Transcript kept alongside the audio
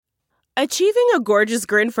Achieving a gorgeous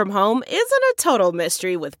grin from home isn't a total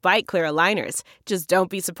mystery with Byte Clear aligners. Just don't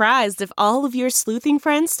be surprised if all of your sleuthing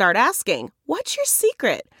friends start asking, "What's your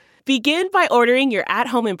secret?" Begin by ordering your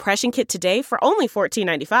at-home impression kit today for only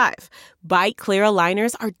 $14.95. Byte Clear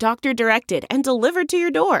aligners are doctor-directed and delivered to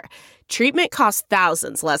your door. Treatment costs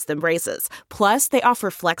thousands less than braces. Plus, they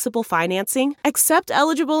offer flexible financing, accept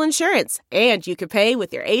eligible insurance, and you can pay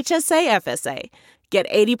with your HSA FSA. Get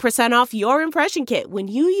 80% off your impression kit when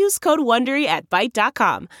you use code WONDERY at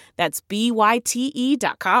Byte.com. That's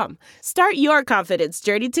BYTE.com. Start your confidence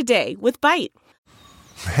journey today with Byte.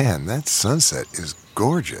 Man, that sunset is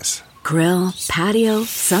gorgeous. Grill, patio,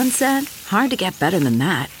 sunset. Hard to get better than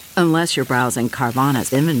that. Unless you're browsing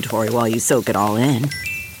Carvana's inventory while you soak it all in.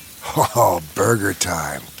 Oh, burger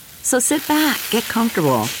time. So sit back, get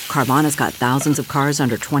comfortable. Carvana's got thousands of cars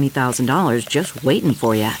under $20,000 just waiting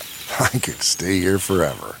for you. I could stay here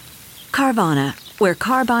forever. Carvana, where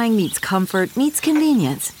car buying meets comfort meets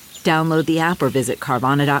convenience. Download the app or visit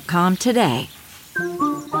Carvana.com today.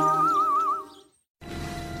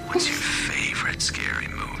 What's your favorite scary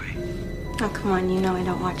movie? Oh, come on, you know I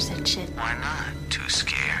don't watch that shit. Why not? Too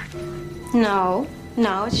scared? No,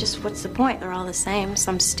 it's just what's the point? They're all the same.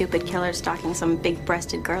 Some stupid killer stalking some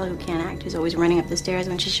big-breasted girl who can't act, who's always running up the stairs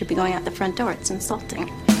when she should be going out the front door. It's insulting.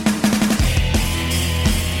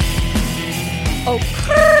 Oh,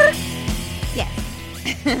 yes.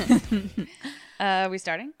 We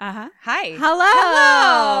starting? Uh-huh. Hi.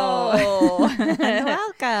 Hello. And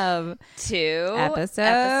welcome to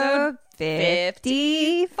episode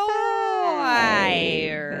 54.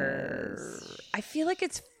 I feel like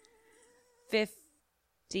it's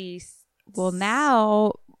 50. Well,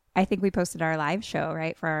 now I think we posted our live show,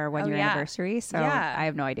 right, for our one-year anniversary. So yeah. I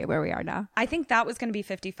have no idea where we are now. I think that was going to be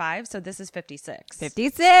 55, so this is 56.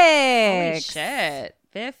 56. Holy shit.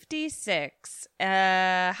 56.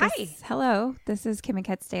 Hi. Hello. This is Kim and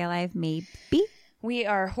Kat Stay Alive, maybe. We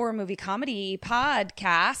are a horror movie comedy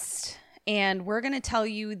podcast, and we're going to tell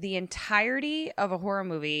you the entirety of a horror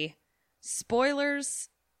movie, spoilers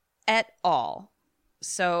et al.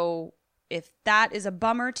 So if that is a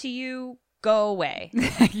bummer to you, go away.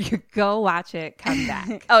 You go watch it, come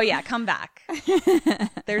back. Oh, yeah, come back.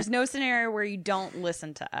 There's no scenario where you don't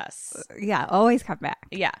listen to us. Yeah, always come back.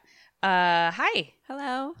 Yeah. Hi.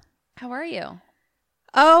 Hello. How are you?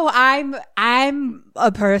 Oh, I'm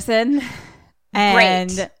a person. And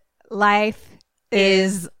Great. Life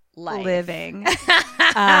is Life. living.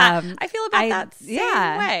 I feel about that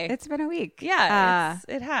same way. It's been a week. Yeah,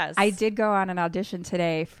 it has. I did go on an audition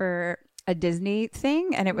today for a Disney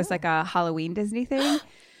thing, and it was like a Halloween Disney thing.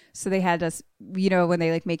 So they had us, you know, when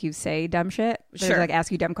they like make you say dumb shit, they Sure. like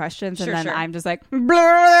ask you dumb questions, Sure, and then sure. I'm just like,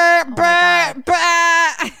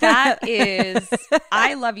 That is,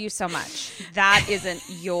 I love you so much. That isn't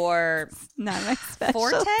your not my specialty.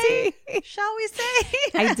 forte, shall we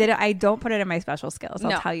say? I don't put it in my special skills.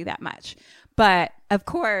 I'll No. tell you that much. But of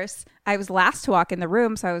course, I was last to walk in the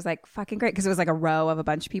room, so I was like, fucking great, because it was like a row of a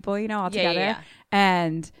bunch of people, you know, all Yeah, together. yeah.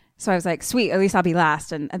 And so I was like, sweet, at least I'll be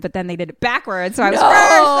last. And but then they did it backwards, so I was No!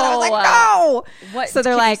 first. And I was like, no. What? So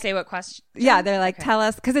they're can you like, say what question? yeah, they're like, Okay. tell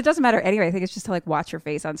us, because it doesn't matter anyway. I think it's just to like watch your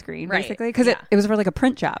face on screen, Right. basically, because Yeah. it was for like a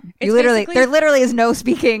print job. It's You literally, basically- there literally is no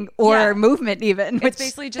speaking or Yeah. movement even. It's Which,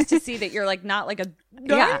 basically just to see that you're like not like a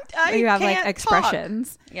yeah, I you have like can't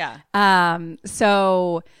expressions. talk. Yeah.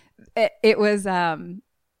 So it was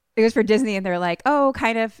for Disney, and they're like, oh,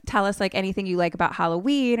 kind of tell us like anything you like about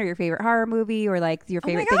Halloween or your favorite horror movie or like your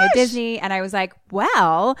favorite thing at gosh. Disney. And I was like,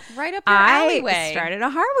 well, Right up your I alleyway. started a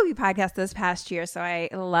horror movie podcast this past year, so I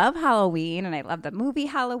love Halloween and I love the movie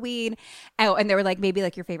Halloween. Oh, and they were like, maybe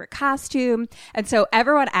like your favorite costume. And so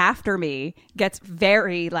everyone after me gets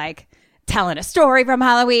very like telling a story from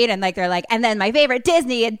Halloween, and like they're like, and then my favorite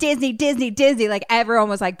Disney and Disney. Like everyone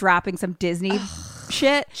was like dropping some Disney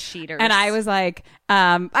shit. Cheaters. And I was like,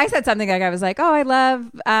 I said something like, I was like, oh, I love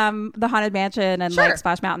the Haunted Mansion and Sure. like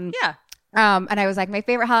Splash Mountain. Yeah. And I was like, my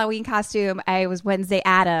favorite Halloween costume, I was Wednesday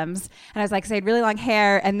Addams. And I was like, 'cause I had really long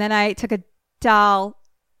hair. And then I took a doll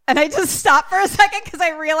and I just stopped for a second because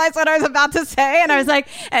I realized what I was about to say. And I was like,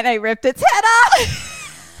 and I ripped its head off.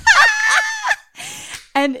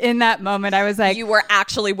 And in that moment, I was like, You were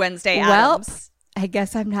actually Wednesday well, Addams. I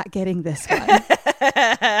guess I'm not getting this one.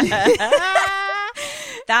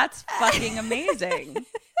 That's fucking amazing.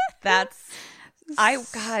 God,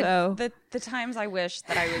 So- the times I wish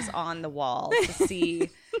that I was on the wall to see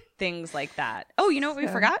things like that. Oh, you know what we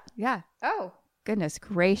forgot? Yeah. Oh, goodness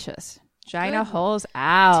gracious. Gina holes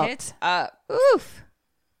out. Tits up. Oof.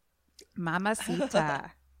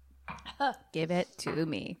 Mamacita. Give it to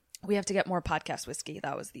me. We have to get more podcast whiskey.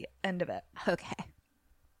 That was the end of it. Okay.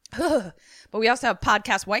 But we also have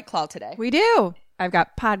podcast White Claw today. We do. I've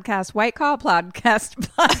got podcast White Claw, podcast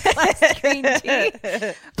green tea,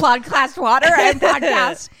 podcast water, and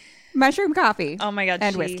podcast mushroom coffee. Oh my God.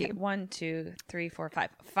 And whiskey. 1, 2, 3, 4, 5.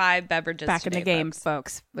 5 beverages Back in today, the game,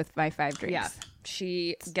 folks. folks, with my 5 drinks. Yeah.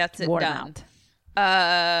 She gets it Worn done.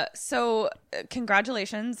 out. So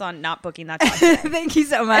congratulations on not booking that job today. Thank you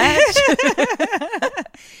so much.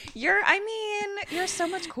 You're so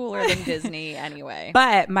much cooler than Disney anyway.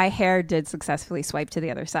 But my hair did successfully swipe to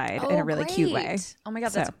the other side in a really cute way. Oh my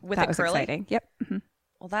God, So that's with that it was curly? exciting. Yep. Mhm.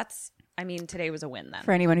 Well, today was a win then.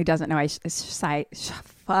 For anyone who doesn't know, fuck.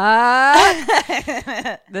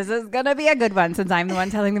 This is gonna be a good one since I'm the one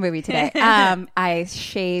telling the movie today. I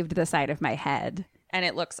shaved the side of my head, And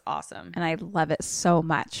it looks awesome. and I love it so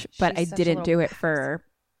much. But She's I such a didn't little do it for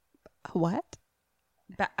what?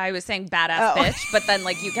 I was saying badass bitch, but then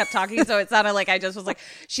like you kept talking, so it sounded like I just was like,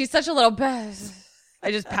 she's such a little bitch.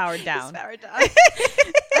 I just powered down. I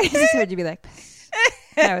just heard you be like,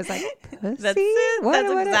 and I was like, pussy? That's it. What, That's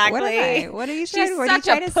what, exactly. What are you She's trying, what are you such a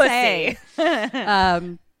trying to say?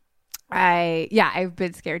 pussy. I've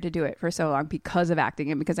been scared to do it for so long because of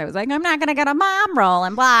acting and because I was like, I'm not going to get a mom role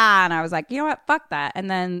and blah. And I was like, you know what? Fuck that. And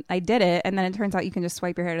then I did it. And then it turns out you can just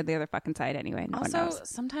swipe your hair to the other fucking side anyway. No one Also, knows.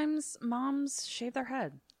 sometimes moms shave their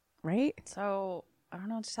head. Right? So I don't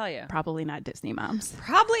know what to tell you. Probably not Disney moms.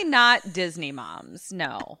 Probably not Disney moms.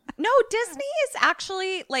 No, Disney is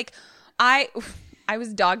actually like, I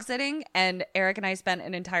was dog sitting and Eric and I spent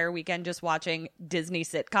an entire weekend just watching Disney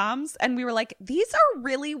sitcoms. And we were like, these are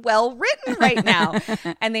really well written right now.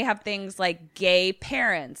 And they have things like gay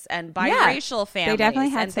parents and biracial families. They definitely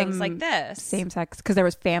had and things some like this. Same sex, because there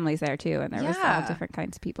was families there too. And there was all Yeah. different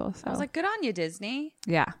kinds of people. So I was like, good on you, Disney.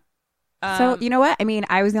 yeah. So you know what? I mean,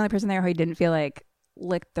 I was the only person there who didn't feel like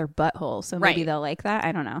licked their butthole. So maybe Right. they'll like that.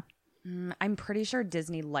 I don't know. I'm pretty sure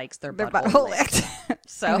Disney likes their Their butthole butthole licked.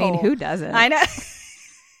 So I mean, who doesn't? I know.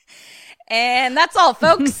 And that's all,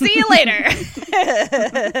 folks. See you later.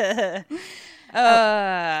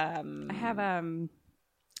 I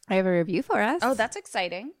have a review for us. Oh, that's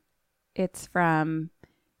exciting. It's from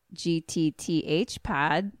GTTH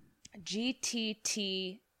Pod.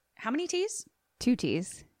 GTT. How many T's? 2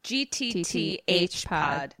 T's. GTTH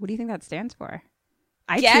Pod. What do you think that stands for?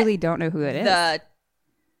 I Get truly don't know who it is. The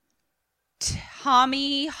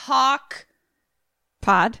Tommy Hawk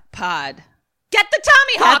Pod. Pod. Get the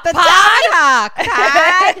Tommy Hawk Pod.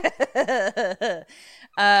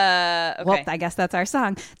 Okay. Well, I guess that's our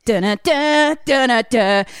song. Dun-dun-dun,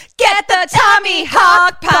 dun-dun-dun. Get the Tommy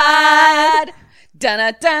Hawk Pod.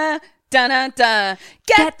 Dun-dun-dun, dun-dun-dun.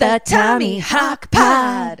 Get the Tommy Hawk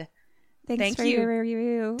Pod. Thanks Thank for you. your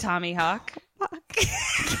review. Tommy Hawk.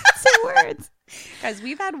 Some words. Guys,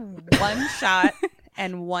 we've had one shot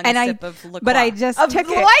and one And sip of LaCroix. but I just of took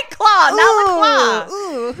it. White Claw, not LaCroix.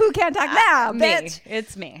 Ooh, who can't talk now, Me. bitch?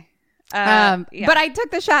 It's me. Yeah. But But I took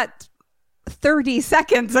the shot 30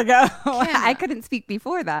 seconds ago. I couldn't speak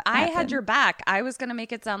before that. I had happened. your back. I was going to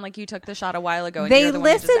make it sound like you took the shot a while ago. And They you're the one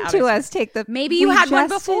who just listened to outed us take the. Maybe you we had one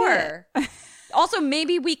just did it. before. Also,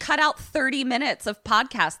 maybe we cut out 30 minutes of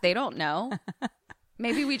podcast. They don't know.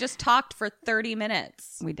 Maybe we just talked for 30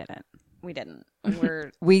 minutes. We didn't. We didn't.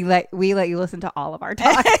 We're We let you listen to all of our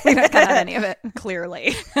talk. We don't cut out any of it.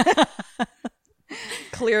 clearly.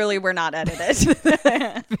 Clearly, we're not edited.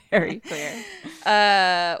 Very clear.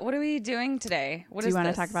 What are we doing today? What Do you want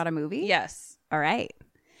to talk about a movie? Yes. All right.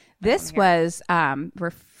 This was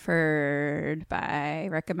recommended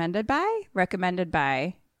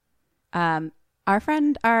by our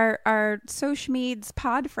friend, our Socialmedia's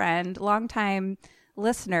pod friend, longtime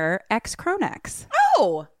listener, ex Cronex.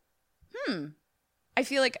 Oh. I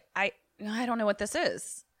feel like I don't know what this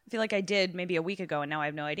is. I feel like I did maybe a week ago and now I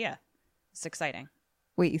have no idea. It's exciting.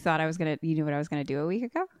 Wait, you knew what I was gonna do a week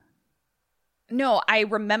ago? No, I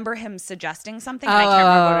remember him suggesting something and I can't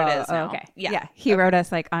remember what it is now. Okay. Yeah. He wrote us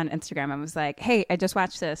like on Instagram and was like, "Hey, I just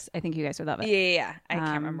watched this. I think you guys would love it." Yeah. I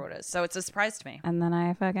can't remember what it is. So it's a surprise to me. And then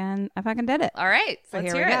I fucking did it. All right. So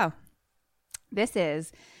let's here hear we it. go. This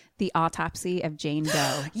is The Autopsy of Jane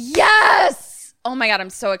Doe. Yes. Oh my God. I'm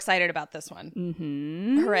so excited about this one.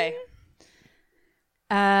 Mm-hmm. Hooray.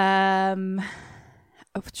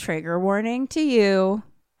 Trigger warning to you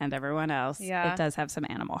and everyone else. Yeah. It does have some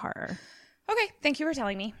animal horror. Okay. Thank you for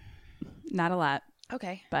telling me. Not a lot,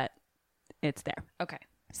 Okay. but it's there. Okay.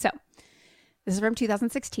 So this is from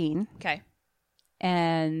 2016. Okay.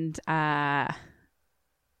 And I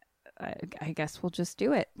guess we'll just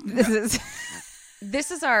do it.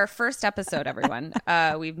 This is our first episode, everyone.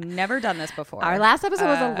 We've never done this before. Our last episode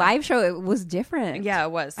was a live show. It was different. Yeah,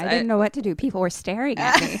 it was. I didn't know what to do. People were staring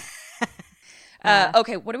at me.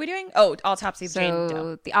 Okay, what are we doing? Oh, autopsy of Jane Doe.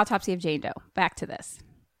 So the autopsy of Jane Doe. Back to this.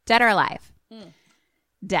 Dead or alive?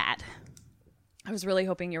 Dad. I was really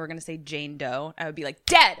hoping you were going to say Jane Doe. I would be like,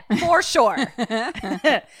 dead, for sure.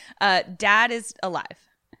 Dad is alive.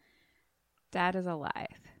 Dad is alive.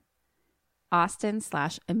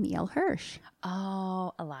 Austin/Emil Hirsch.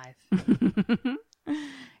 Oh, alive.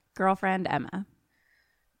 Girlfriend Emma.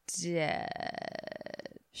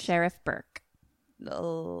 Dead. Sheriff Burke.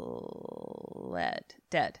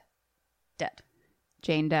 Dead.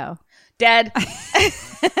 Jane Doe. Dead.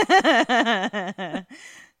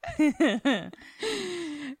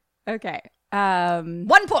 Okay. 1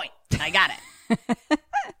 point. I got it.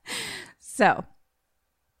 So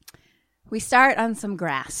we start on some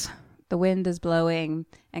grass. The wind is blowing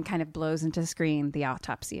and kind of blows into screen the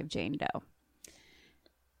autopsy of Jane Doe.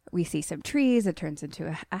 We see some trees. It turns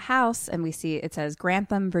into a house, and we see it says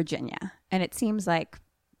Grantham, Virginia, and it seems like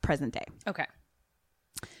present day. Okay.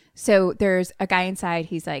 So there's a guy inside.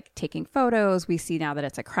 He's like taking photos. We see now that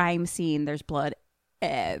it's a crime scene. There's blood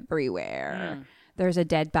everywhere. There's a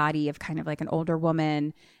dead body of kind of like an older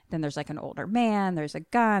woman. Then there's like an older man. There's a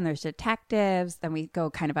gun. There's detectives. Then we go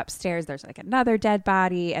kind of upstairs. There's like another dead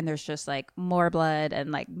body, and there's just like more blood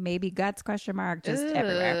and like maybe guts ? Just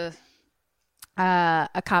everywhere.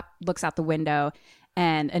 A cop looks out the window,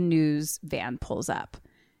 and a news van pulls up.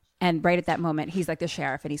 And right at that moment, he's like the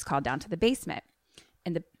sheriff, and he's called down to the basement.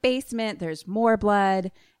 In the basement, there's more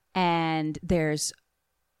blood, and there's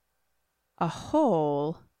a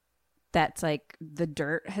hole that's like the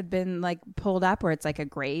dirt had been like pulled up, where it's like a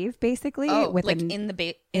grave, basically. Oh, like in the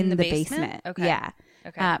basement? Okay. Yeah.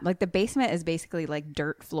 Okay. Like the basement is basically like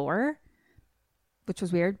dirt floor, which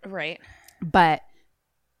was weird. Right. But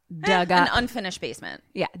dug up. An unfinished basement.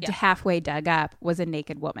 Yeah. Halfway dug up was a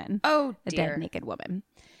naked woman. Oh, A dear. dead naked woman.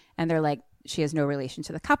 And they're like, she has no relation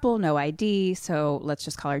to the couple, no ID, so let's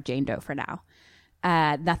just call her Jane Doe for now.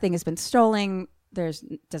 Nothing has been stolen.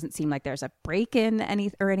 Doesn't seem like there's a break-in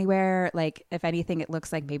anywhere. Like, if anything, it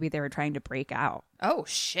looks like maybe they were trying to break out. Oh,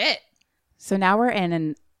 shit. So now we're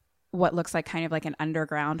in what looks like kind of like an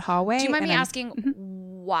underground hallway. Do you mind me asking,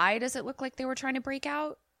 why does it look like they were trying to break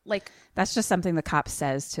out? Like, that's just something the cop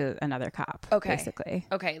says to another cop, okay. basically.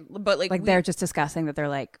 Okay, but like they're just discussing that they're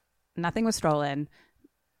like, nothing was stolen.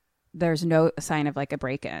 There's no sign of like a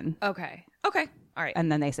break-in. Okay. All right.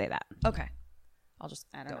 And then they say that. Okay. I'll just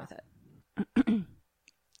go with it.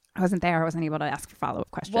 I wasn't there. I wasn't able to ask for follow-up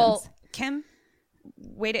questions. Well, Kim,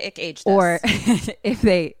 way to ick age this. Or if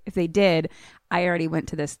they did, I already went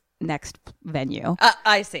to this next venue.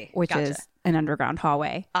 I see. Which Gotcha. is an underground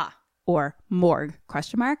hallway. Or morgue, ?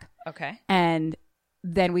 Okay. And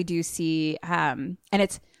then we do see, and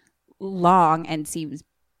it's long and seems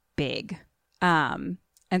big.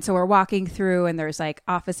 And so we're walking through, and there's like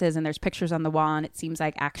offices, and there's pictures on the wall, and it seems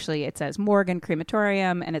like actually it says Morgan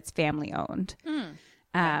Crematorium, and it's family owned.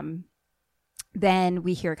 Then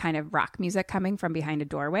we hear kind of rock music coming from behind a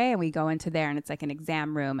doorway, and we go into there, and it's like an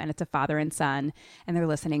exam room, and it's a father and son, and they're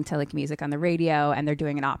listening to like music on the radio, and they're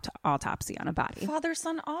doing an autopsy on a body.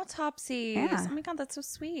 Father-son autopsies. Yeah. Oh my God, that's so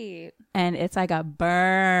sweet. And it's like a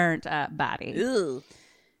burnt up body. Ew.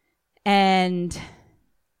 And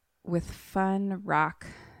with fun rock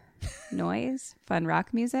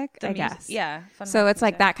music, I guess. Yeah. So it's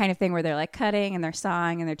like that kind of thing where they're like cutting and they're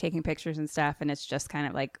sawing and they're taking pictures and stuff, and it's just kind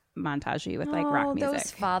of like montagey with like rock music.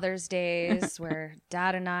 Those Father's Days where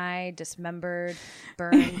Dad and I dismembered,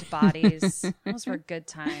 burned bodies. Those were good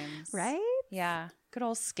times. Right? Yeah. Good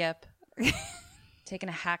old Skip. Taking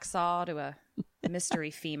a hacksaw to a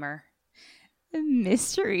mystery femur.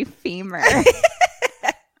 Mystery femur.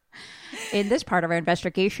 In this part of our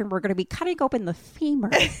investigation, we're going to be cutting open the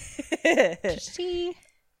femur to see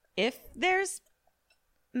if there's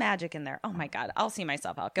magic in there. Oh my God, I'll see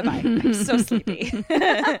myself out. Goodbye. I'm so sleepy.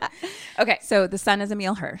 Okay. So the son is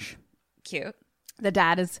Emil Hirsch. Cute. The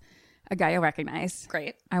dad is a guy I recognize.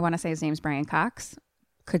 Great. I want to say his name's Brian Cox.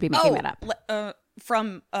 Could be making that up.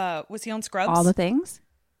 From, was he on Scrubs? All the things.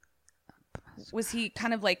 Was he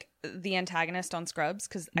kind of like the antagonist on Scrubs?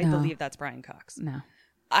 Because I No. believe that's Brian Cox. No.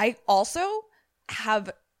 I also have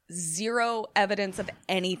zero evidence of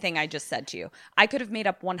anything I just said to you. I could have made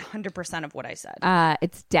up 100% of what I said.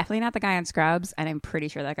 It's definitely not the guy on Scrubs, and I'm pretty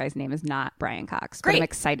sure that guy's name is not Brian Cox. Great. But I'm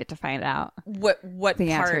excited to find out What the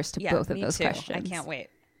part? answers to both of me those too. questions. I can't wait.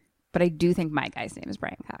 But I do think my guy's name is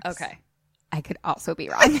Brian Cox. Okay. I could also be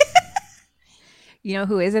wrong. You know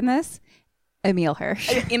who is in this? Emil Hirsch.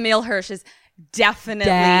 Emil Hirsch is definitely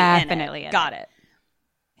in it. Got it.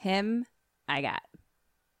 Him, I got.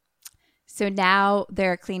 So now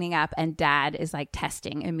they're cleaning up, and Dad is like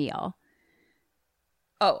testing Emil.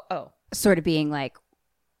 Oh. sort of being like,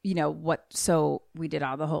 you know, so we did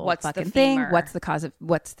all the whole What's the fucking thing. femur? What's the cause of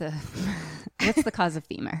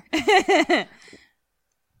femur?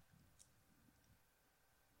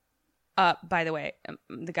 By the way,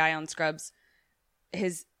 the guy on Scrubs,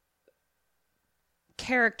 his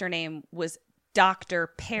character name was Dr.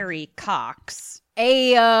 Perry Cox,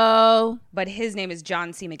 Ayo. but his name is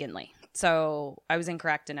John C. McGinley. So I was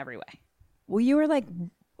incorrect in every way. Well, you were like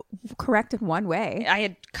correct in one way. I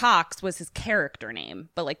had Cox was his character name,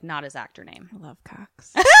 but like not his actor name. I love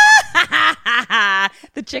Cox.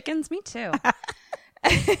 The chickens, me too.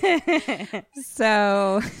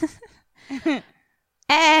 So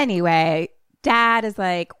anyway, Dad is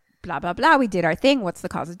like, blah, blah, blah. We did our thing. What's the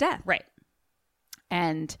cause of death? Right.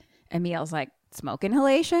 And Emil's like, smoke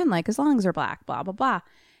inhalation, like his lungs are black, blah, blah, blah.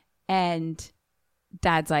 And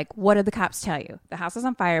Dad's like, what did the cops tell you? The house is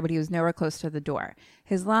on fire, but he was nowhere close to the door.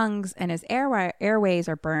 His lungs and his airways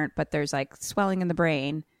are burnt, but there's like swelling in the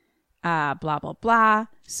brain, blah, blah, blah.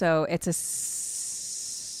 So it's a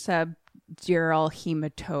subdural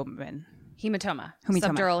hematoma.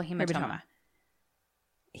 Subdural hematoma.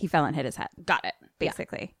 He fell and hit his head, Got it.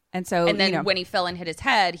 basically. Yeah. And so, And then you know, when he fell and hit his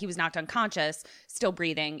head, he was knocked unconscious, still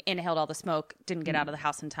breathing, inhaled all the smoke, didn't get out of the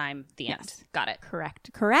house in time. The end. Yes. Got it. correct.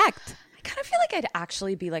 I kind of feel like I'd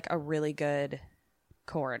actually be like a really good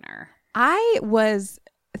coroner. I was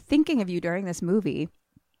thinking of you during this movie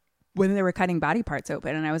when they were cutting body parts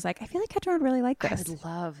open, and I was like, I feel like Ketron would really like I this. would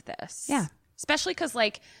love this. Yeah. Especially because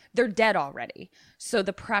like they're dead already. So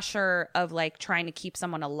the pressure of like trying to keep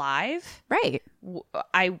someone alive, Right.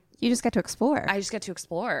 I You just get to explore. just get to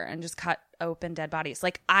explore and just cut open dead bodies.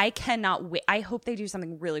 Like I cannot wait. I hope they do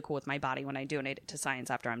something really cool with my body when I donate it to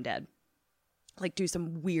science after I'm dead. Like do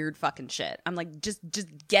some weird fucking shit. I'm like, just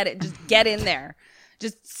get it. Just get in there.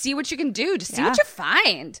 Just see what you can do. Just see what you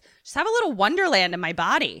find. Just have a little wonderland in my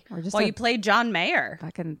body Or just while a- you play John Mayer.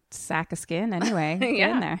 Fucking sack of skin anyway. Get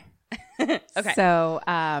Yeah. in there. Okay. So,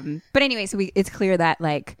 but anyway, so it's clear that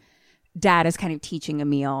like Dad is kind of teaching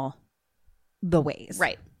Emil the ways.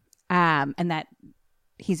 Right. And that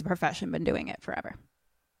he's a profession, been doing it forever.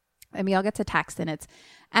 Emil gets a text, and it's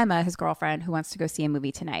Emma, his girlfriend, who wants to go see a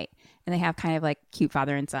movie tonight. And they have kind of like cute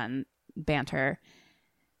father and son banter.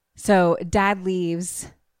 So Dad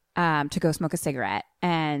leaves to go smoke a cigarette,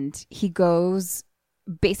 and he goes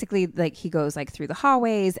basically like he goes like through the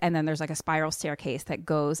hallways, and then there's like a spiral staircase that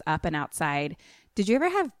goes up and outside. Did you ever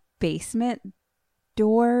have basement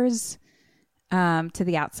doors to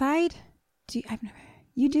the outside?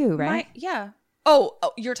 You do, right? Yeah. Oh,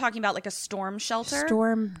 you're talking about like a storm shelter?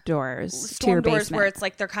 Storm doors to Storm your doors basement. where it's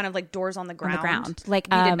like they're kind of like doors on the On ground. the ground. Like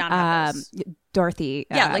we did not have those. Dorothy,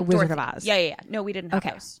 Yeah, like Wizard Dorothy. of Oz. Yeah. No, we didn't have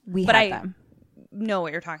Okay, those. we but had I them. know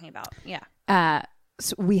what you're talking about. Yeah.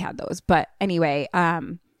 So we had those, but anyway,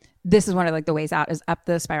 this is one of like the ways out is up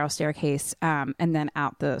the spiral staircase, and then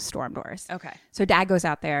out the storm doors. Okay. So Dad goes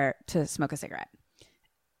out there to smoke a cigarette.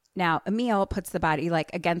 Now Emil puts the body like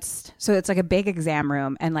against, so it's like a big exam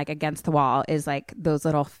room, and like against the wall is like those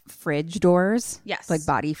little fridge doors. Yes. Like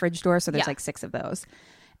body fridge doors. So there's Yeah. like 6 of those.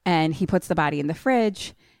 And he puts the body in the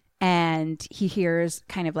fridge, and he hears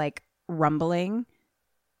kind of like rumbling,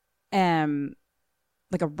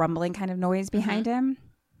 like a rumbling kind of noise behind him.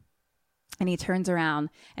 And he turns around,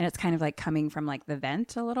 and it's kind of like coming from like the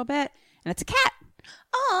vent a little bit. And it's a cat.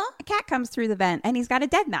 Oh, A cat comes through the vent, and he's got a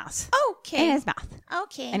dead mouse okay. in his mouth.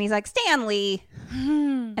 Okay. And he's like, Stanley.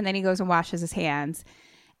 And then he goes and washes his hands.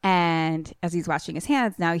 And as he's washing his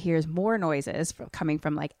hands, now he hears more noises coming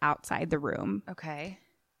from like outside the room. Okay.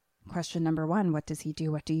 Question number 1, what does he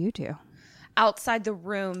do? What do you do? Outside the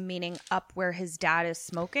room, meaning up where his dad is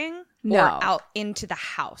smoking? No. Or out into the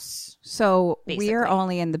house? So we're Basically.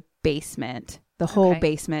 only in the basement. The whole Okay.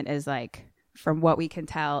 basement is like, from what we can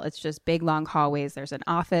tell, it's just big, long hallways. There's an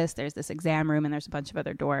office, there's this exam room, and there's a bunch of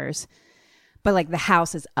other doors. But like the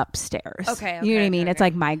house is upstairs. Okay, You know what I okay, mean? okay, It's okay.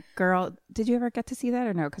 like My Girl. Did you ever get to see that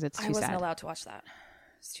or no? Because it's too I wasn't sad. allowed to watch that.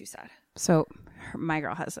 It's too sad. So My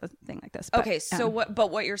Girl has a thing like this. But, Okay, so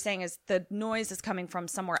what you're saying is the noise is coming from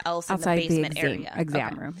somewhere else outside in the basement area. exam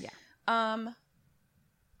Okay. room. Yeah.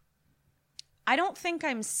 I don't think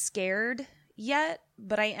I'm scared yet,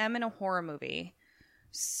 but I am in a horror movie.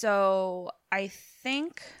 So I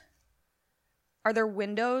think, are there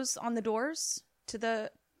windows on the doors to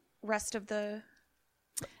the rest of the?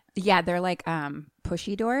 Yeah, they're like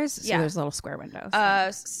pushy doors. So Yeah. there's little square windows.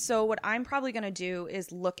 So what I'm probably going to do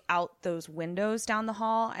is look out those windows down the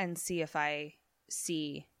hall and see if I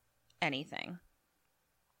see anything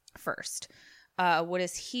first. What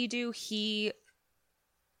does he do? He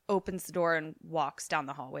opens the door and walks down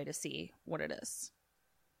the hallway to see what it is.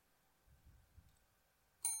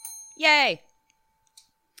 Yay.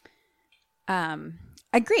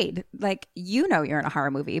 Agreed. Like, you know, you're in a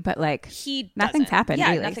horror movie, but like nothing's happened.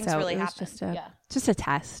 Yeah, really. nothing's so really it was happened. just a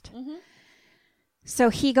test. Mm-hmm. So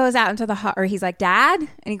he goes out into the or he's like, Dad,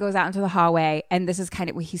 and he goes out into the hallway, and this is kind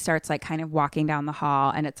of where he starts like kind of walking down the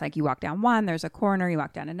hall, and it's like you walk down one, there's a corner, you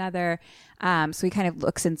walk down another. So he kind of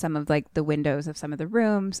looks in some of like the windows of some of the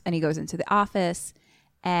rooms, and he goes into the office,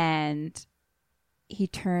 and he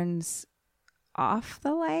turns off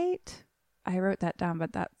the light. I wrote that down,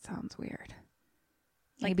 but that sounds weird.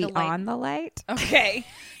 Like Maybe the light. on the light. Okay.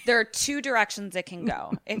 There are two directions it can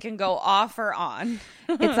go. It can go off or on.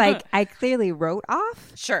 It's like I clearly wrote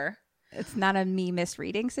off. Sure. It's not a me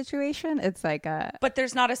misreading situation. It's like a... But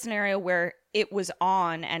there's not a scenario where it was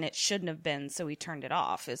on and it shouldn't have been, so he turned it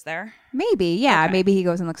off, is there? Maybe, yeah. Okay. Maybe he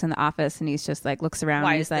goes and looks in the office and he's just like, looks around.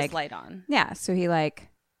 Why and is he's like, this light on? Yeah, so he like,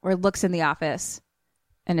 or looks in the office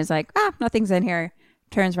and is like, nothing's in here.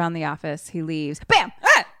 Turns around the office. He leaves. Bam!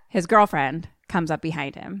 Ah! His girlfriend comes up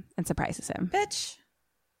behind him and surprises him. Bitch,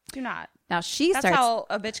 do not. Now she That's starts... how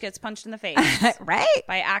a bitch gets punched in the face. Right?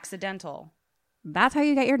 By accidental. That's how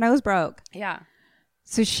you get your nose broke. Yeah.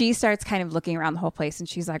 So she starts kind of looking around the whole place and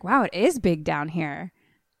she's like, wow, it is big down here.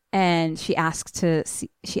 And she asks to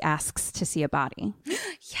see a body.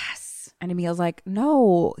 Yes. And Emil's like,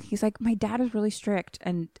 no. He's like, my dad is really strict.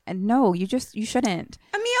 And no, you shouldn't.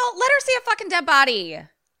 Emil, let her see a fucking dead body.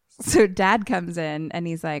 So Dad comes in and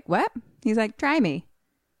he's like, what? He's like, try me.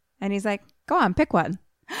 And he's like, go on, pick one.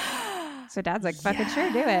 So Dad's like, fucking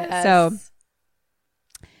sure, do it. So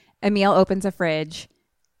Emil opens a fridge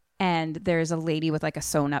and there's a lady with like a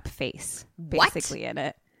sewn up face basically in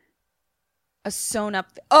it. A sewn up.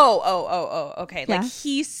 Oh. Okay. Yeah. Like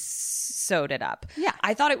he sewed it up. Yeah.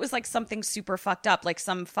 I thought it was like something super fucked up, like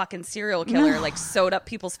some fucking serial killer like sewed up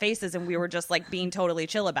people's faces, and we were just like being totally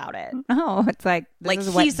chill about it. Oh, it's like this Like is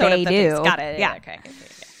he what sewed they up the do. face. Got it. Yeah. Okay.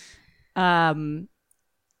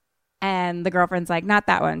 And the girlfriend's like, not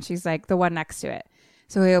that one. She's like, the one next to it.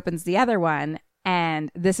 So he opens the other one,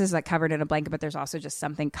 and this is like covered in a blanket, but there's also just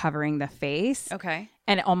something covering the face. Okay.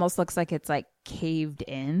 And it almost looks like it's like caved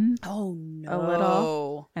in. Oh no. A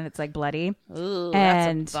little. And it's like bloody. Ooh,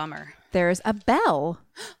 and that's a bummer. There's a bell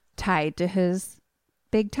tied to his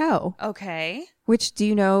big toe. Okay. Which, do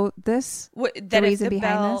you know this? That reason if the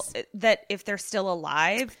behind bell, this? that if they're still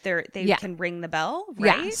alive, they Yeah. can ring the bell,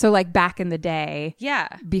 right? Yeah. So like back in the day, Yeah.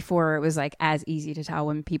 before it was like as easy to tell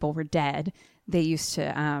when people were dead, they used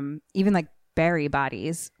to even like bury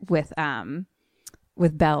bodies with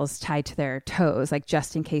bells tied to their toes, like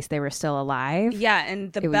just in case they were still alive. Yeah,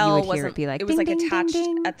 and the You bell would hear wasn't. it be like, it was ding, like ding, attached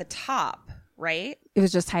ding, ding. at the top, right? It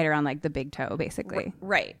was just tied around like the big toe, basically.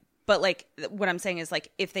 Right. But like what I'm saying is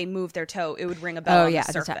like if they moved their toe, it would ring a bell Oh, on yeah, the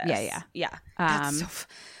at the top. surface. Yeah. Yeah. That's so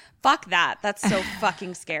fuck that. That's so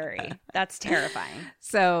fucking scary. That's terrifying.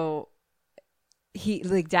 So he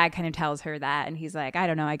like Dad kind of tells her that, and he's like, I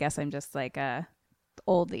don't know, I guess I'm just like a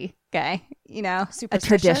oldie guy, you know, a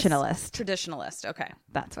Superstitious? traditionalist. Traditionalist. Okay.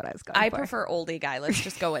 That's what I was going I for. prefer oldie guy. Let's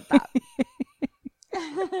just go with that.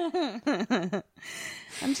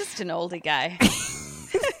 I'm just an oldie guy.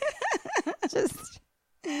 just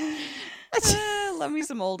Love me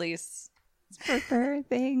some oldies. prefer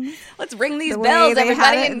things. Let's ring these the way bells, they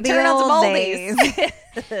everybody, had it in and the turn on some old oldies. days.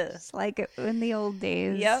 Just like it in the old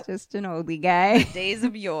days. Yep. Just an oldie guy. Days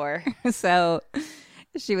of yore. So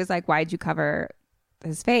she was like, why'd you cover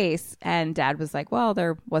his face? And Dad was like, well,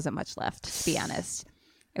 there wasn't much left, to be honest.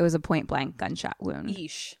 It was a point blank gunshot wound.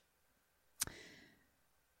 Yeesh.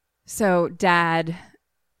 So Dad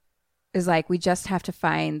is like, we just have to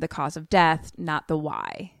find the cause of death, not the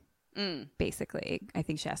why. Basically, I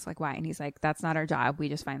think she asked like why, and he's like, that's not our job. We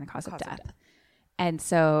just find the cause of death. And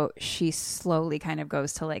so she slowly kind of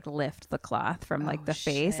goes to like lift the cloth from like the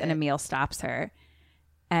face, and Emil stops her.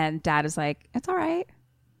 And Dad is like, it's all right.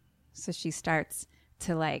 So she starts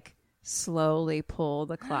to like slowly pull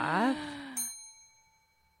the cloth.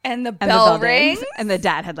 And the And bell the bell rings. rings, and the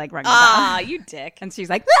dad had like rung the Ah, bell. you dick. And she's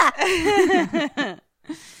like, ah!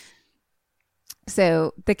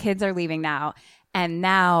 So the kids are leaving now. And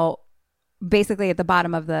now, basically, at the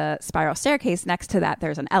bottom of the spiral staircase, next to that,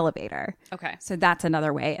 there's an elevator. Okay. So that's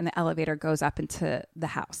another way. And the elevator goes up into the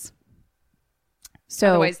house. So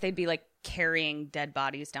Otherwise, they'd be like carrying dead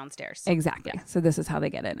bodies downstairs. exactly. Yeah. So this is how they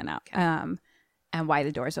get in and out. And why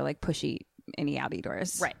the doors are like pushy, inny outy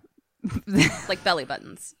doors. Right. Like belly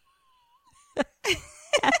buttons.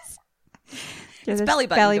 It's belly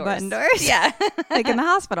button doors. Yeah. Like in the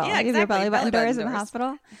hospital. Yeah, You have your exactly. belly button Belly doors button in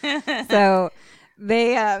the doors. hospital. So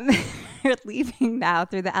they are leaving now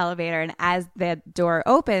through the elevator, and as the door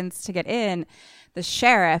opens to get in, The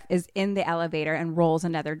sheriff is in the elevator and rolls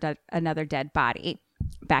another dead body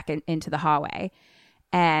back into the hallway.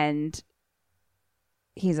 And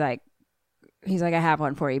he's like, I have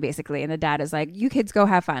one for you, basically. And the dad is like, you kids go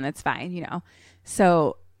have fun. It's fine, you know.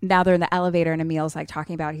 So now they're in the elevator and Emil's like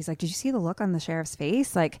talking about, he's like, did you see the look on the sheriff's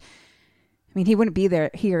face? Like, I mean, he wouldn't be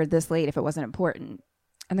here this late if it wasn't important.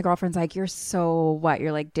 And the girlfriend's like, you're so what?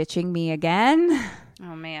 You're like ditching me again?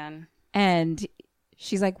 Oh, man. And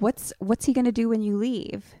she's like, what's he going to do when you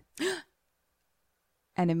leave?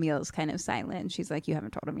 And Emil's kind of silent. She's like, you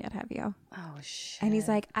haven't told him yet, have you? Oh, shit. And he's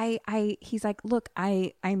like, he's like, look,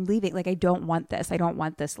 I'm leaving. Like, I don't want this. I don't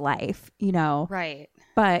want this life, you know? Right.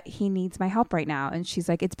 But he needs my help right now. And she's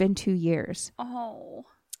like, it's been 2 years. Oh.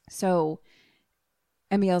 So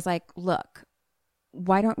Emil's like, look,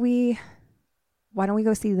 why don't we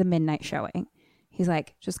go see the midnight showing? He's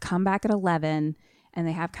like, just come back at 11. And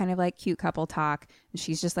they have kind of like cute couple talk. And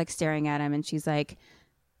she's just like staring at him. And she's like,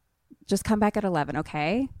 just come back at 11,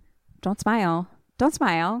 okay? Don't smile. Don't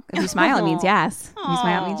smile. If you smile, it means yes. If you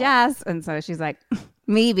smile, it means yes. And so she's like,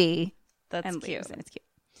 maybe. That's and cute. leaves, and it's cute.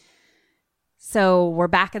 So we're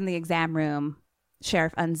back in the exam room.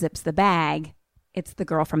 Sheriff unzips the bag. It's the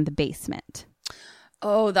girl from the basement.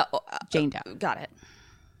 Oh, Jane Doe. Got it.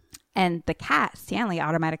 And the cat, Stanley,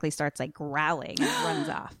 automatically starts like growling and runs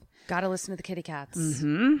off. Gotta listen to the kitty cats.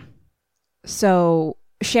 Mm-hmm. So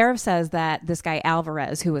Sheriff says that this guy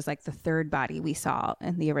Alvarez, who was like the third body we saw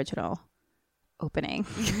in the original opening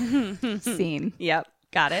scene. Yep.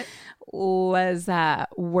 Got it. Was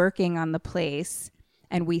working on the place.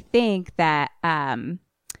 And we think that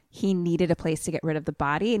he needed a place to get rid of the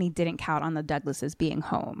body and he didn't count on the Douglases being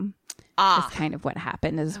home. That's kind of what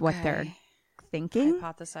happened is what they're thinking.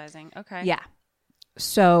 Hypothesizing. Okay. Yeah.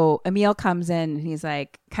 So Emil comes in and he's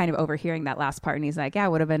like kind of overhearing that last part. And he's like, yeah, it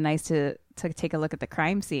would have been nice to take a look at the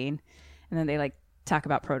crime scene. And then they like talk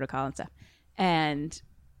about protocol and stuff. And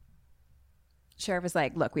Sheriff is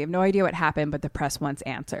like, look, we have no idea what happened, but the press wants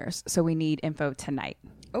answers. So we need info tonight.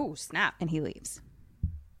 Oh, snap. And he leaves.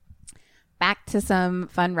 Back to some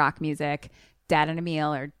fun rock music. Dad and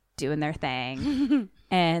Emil are doing their thing.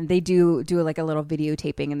 And they do like a little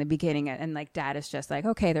videotaping in the beginning. And like Dad is just like,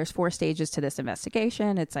 okay, there's 4 stages to this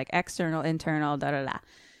investigation. It's like external, internal, da-da-da.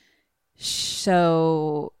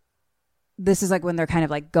 So this is like when they're kind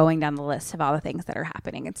of like going down the list of all the things that are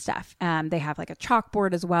happening and stuff. They have like a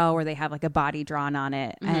chalkboard as well where they have like a body drawn on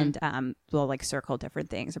it. Mm-hmm. And they'll like circle different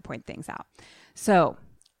things or point things out. So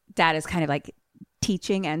Dad is kind of like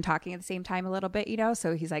teaching and talking at the same time a little bit, you know?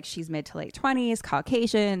 So he's like, she's mid to late 20s,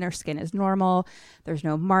 Caucasian, her skin is normal. There's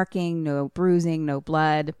no marking, no bruising, no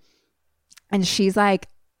blood. And she's like,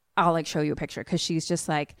 I'll like show you a picture because she's just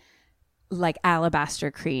like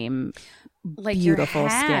alabaster cream, like beautiful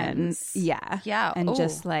skin. Yeah. Yeah. And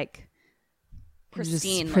just like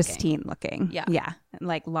pristine looking. Yeah. Yeah. And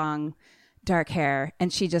like long dark hair.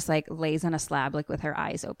 And she just like lays on a slab like with her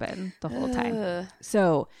eyes open the whole time.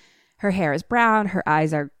 So her hair is brown. Her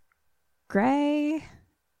eyes are gray.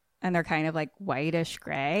 And they're kind of like whitish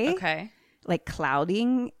gray. Okay. Like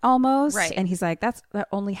clouding almost. Right. And he's like, that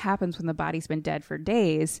only happens when the body's been dead for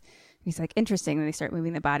days. And he's like, interesting. And they start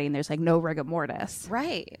moving the body and there's like no rigor mortis.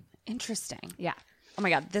 Right. Interesting. Yeah. Oh my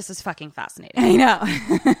God. This is fucking fascinating. I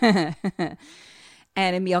know.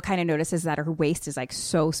 And Emil kind of notices that her waist is like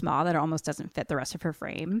so small that it almost doesn't fit the rest of her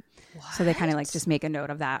frame. What? So they kind of like just make a note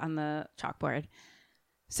of that on the chalkboard.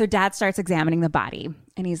 So Dad starts examining the body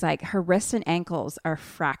and he's like, her wrists and ankles are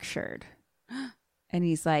fractured. And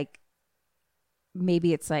he's like,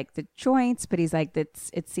 maybe it's like the joints, but he's like,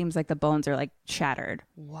 it seems like the bones are like shattered.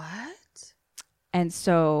 What? And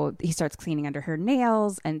so he starts cleaning under her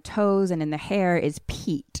nails and toes, and in the hair is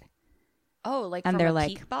peat. Oh, like and from they're a like,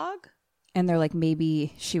 peat bog? And they're like,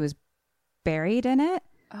 maybe she was buried in it.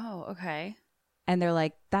 Oh, okay. And they're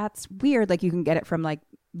like, that's weird. Like you can get it from like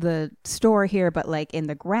the store here, but like in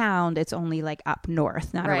the ground, it's only like up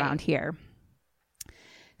north, not around here.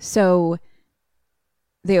 So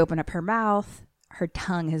they open up her mouth. Her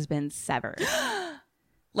tongue has been severed.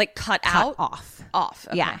 Like cut out? Off.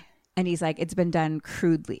 Okay. Yeah. And he's like, it's been done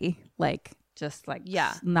crudely. Like just like,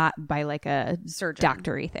 yeah, not by like a surgeon,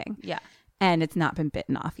 doctor-y thing. Yeah. And it's not been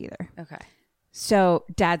bitten off either. Okay. So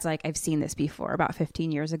Dad's like, I've seen this before. About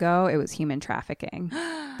 15 years ago, it was human trafficking.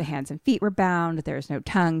 The hands and feet were bound. There's no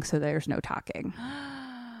tongue, so there's no talking.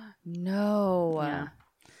 No. Yeah.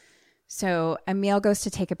 So Emil goes to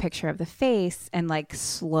take a picture of the face and like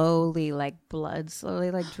slowly, like blood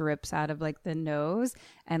slowly like drips out of like the nose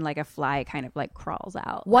and like a fly kind of like crawls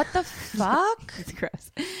out. What the fuck? It's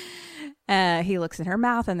gross. He looks in her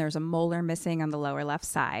mouth and there's a molar missing on the lower left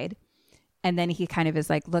side. And then he kind of is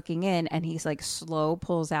like looking in, and he's like slow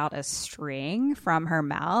pulls out a string from her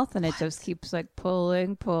mouth, and it just keeps like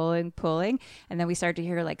pulling. And then we start to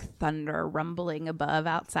hear like thunder rumbling above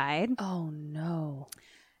outside. Oh no.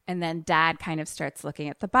 And then Dad kind of starts looking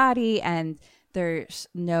at the body, and there's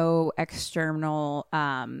no external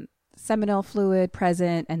seminal fluid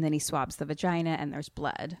present. And then he swabs the vagina, and there's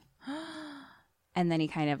blood. And then he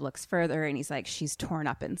kind of looks further, and he's like, she's torn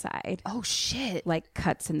up inside. Oh shit. Like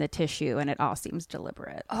cuts in the tissue, and it all seems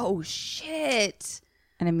deliberate. Oh shit.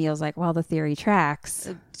 And Emil's like, well, the theory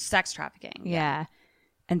tracks. Sex trafficking. Yeah.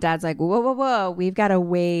 And Dad's like, whoa, we've got a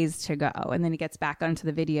ways to go. And then he gets back onto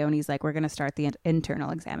the video, and he's like, we're going to start the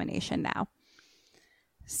internal examination now.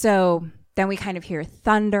 So then we kind of hear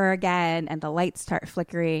thunder again, and the lights start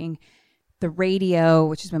flickering. The radio,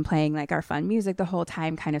 which has been playing like our fun music the whole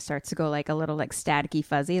time, kind of starts to go like a little like staticky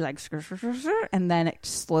fuzzy, like, and then it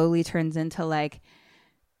slowly turns into like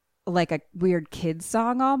a weird kid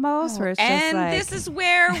song almost, where it's just like, this is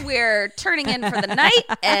where we're turning in for the night,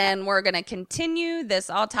 and we're gonna continue this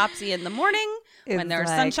autopsy in the morning when there's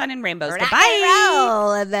like, sunshine and rainbows.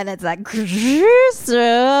 Goodbye. And then it's like, open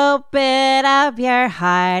up your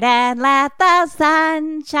heart and let the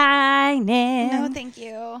sun shine in. No, thank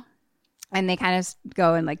you. And they kind of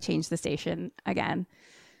go and like change the station again.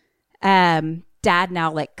 Dad now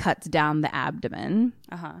like cuts down the abdomen,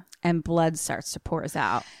 and blood starts to pour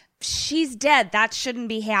out. She's dead. That shouldn't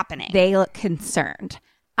be happening. They look concerned.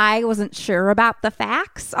 I wasn't sure about the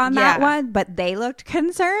facts on that one, but they looked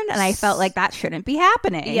concerned, and I felt like that shouldn't be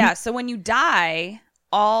happening. Yeah. So when you die,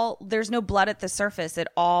 there's no blood at the surface. It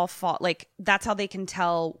all like that's how they can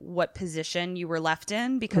tell what position you were left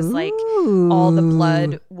in, because like all the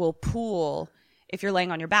blood will pool. If you're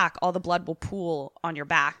laying on your back, all the blood will pool on your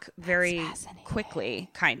back very quickly,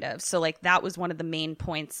 kind of. So like that was one of the main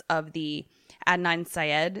points of the Adnan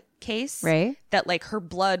Syed case, right? That like her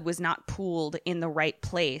blood was not pooled in the right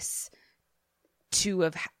place to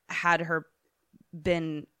have had her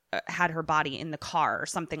body in the car or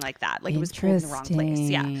something like that. Like it was pulled in the wrong place.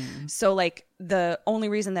 Yeah. So like the only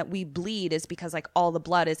reason that we bleed is because like all the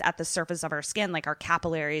blood is at the surface of our skin, like our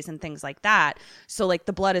capillaries and things like that. So like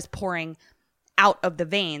the blood is pouring out of the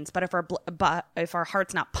veins, but if our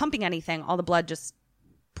heart's not pumping anything, all the blood just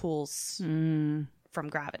pools from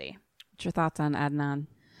gravity. What's your thoughts on Adnan?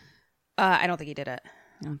 I don't think he did it.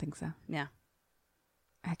 I don't think so. Yeah.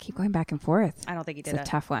 I keep going back and forth. I don't think he did It's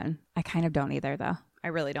a tough one. I kind of don't either, though. I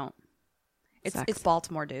really don't. It's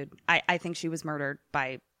Baltimore, dude. I think she was murdered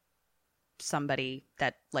by somebody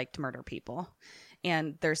that liked to murder people.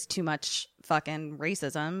 And there's too much fucking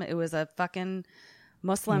racism. It was a fucking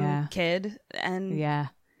Muslim kid. And,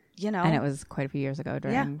 you know. And it was quite a few years ago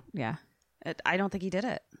during, I don't think he did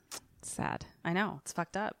it. It's sad. I know. It's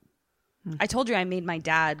fucked up. I told you I made my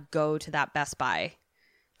dad go to that Best Buy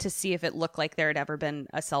to see if it looked like there had ever been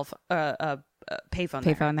a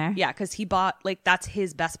payphone there. Yeah, because he bought, like, that's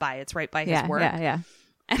his Best Buy. It's right by his work. Yeah.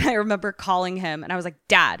 And I remember calling him, and I was like,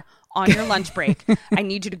 Dad, on your lunch break, I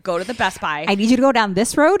need you to go to the Best Buy. I need you to go down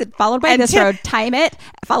this road, followed by this road, time it,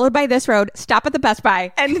 followed by this road, stop at the Best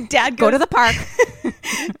Buy. And Dad goes, go to the park.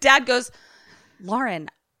 Dad goes, Lauren,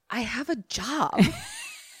 I have a job.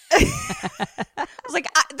 I was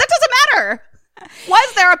like, that doesn't matter.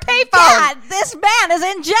 Was there a payphone? Dad, this man is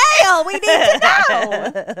in jail. We need to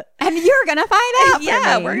know. And you're going to find out.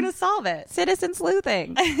 Yeah, we're going to solve it. Citizen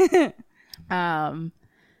sleuthing.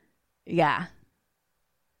 Yeah.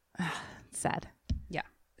 Sad. Yeah.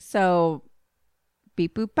 So,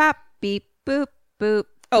 beep, boop, bop, beep, boop, boop.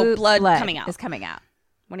 Oh, boop, blood coming out. Is coming out.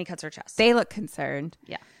 When he cuts her chest. They look concerned.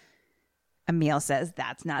 Yeah. Emil says,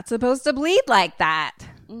 that's not supposed to bleed like that.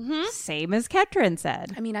 Mm-hmm. Same as Ketrin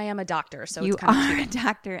said. I mean, I am a doctor, so you it's kind of are cheating. a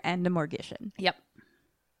doctor and a mortician. Yep.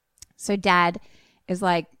 So Dad is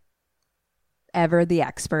like ever the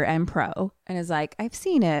expert and pro, and is like, I've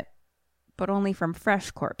seen it, but only from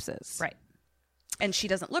fresh corpses. Right. And she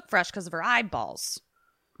doesn't look fresh because of her eyeballs.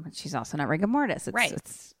 But she's also not rigor mortis. Right.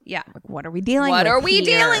 It's, yeah. Like, what are we dealing with? What are we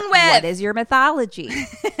dealing with? What is your mythology?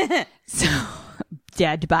 So,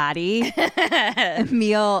 dead body.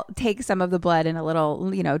 Emil takes some of the blood in a little,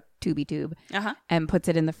 tubey tube and puts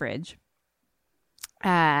it in the fridge.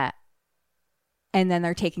 And then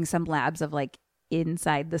they're taking some labs of like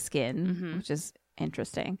inside the skin, which is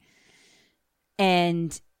interesting.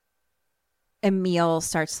 And Emil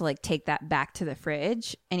starts to like take that back to the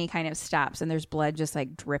fridge, and he kind of stops, and there's blood just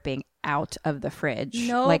like dripping out of the fridge,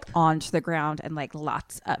 like onto the ground, and like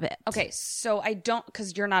lots of it. Okay, so I don't,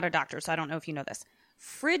 because you're not a doctor, so I don't know if you know this.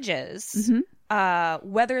 Fridges,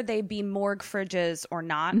 whether they be morgue fridges or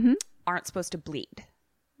not, aren't supposed to bleed.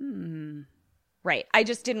 Right. I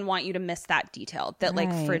just didn't want you to miss that detail that like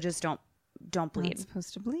Right. fridges don't bleed. Not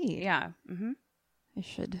supposed to bleed. Yeah. Mm-hmm.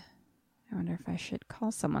 I wonder if I should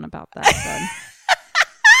call someone about that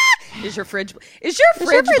then. Is your fridge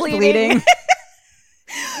bleeding?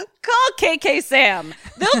 Call KK Sam.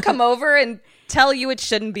 They'll come over and tell you it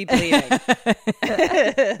shouldn't be bleeding.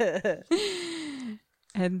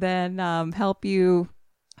 And then help you.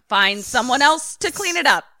 Find someone else to clean it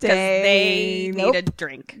up because they need a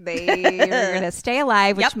drink. They're going to stay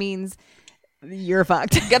alive, which means you're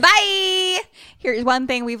fucked. Goodbye. Here's one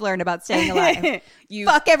thing we've learned about staying alive. You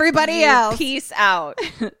fuck everybody else. Peace out.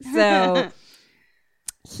 So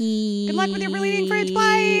he Good luck with your bleeding fridge.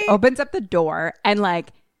 Bye. Opens up the door and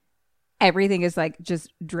like everything is like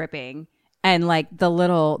just dripping. And like the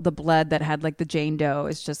blood that had like the Jane Doe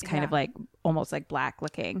is just kind of like almost like black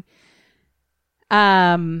looking.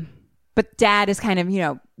 But dad is kind of, you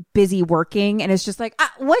know, busy working and it's just like,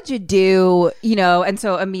 what'd you do? You know, and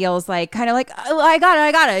so Emil's like, kind of like, oh, I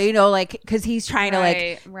got it, you know, like, cause he's trying to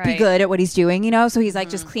like be good at what he's doing, you know? So he's like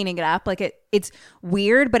just cleaning it up. Like it's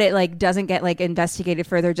weird, but it like doesn't get like investigated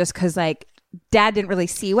further just cause like dad didn't really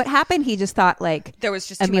see what happened. He just thought like there was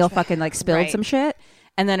just Emil fucking like spilled some shit.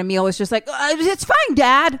 And then Emil was just like, it's fine,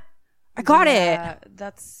 dad. I got it.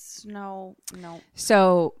 That's no.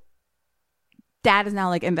 So dad is now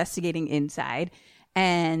like investigating inside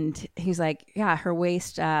and he's like, yeah, her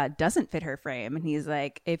waist doesn't fit her frame. And he's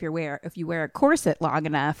like, if you wear a corset long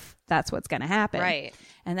enough, that's what's going to happen. Right.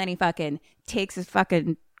 And then he fucking takes his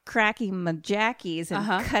fucking cracky majackies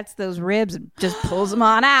and cuts those ribs and just pulls them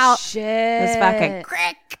on out. Shit. It's fucking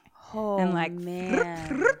crack. Oh, and like,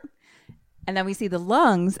 man. And then we see the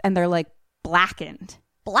lungs and they're like blackened.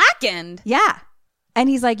 Blackened? Yeah. And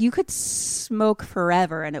he's like, you could smoke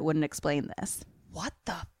forever and it wouldn't explain this. What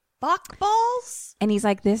the fuck, balls? And he's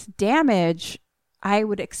like, this damage, I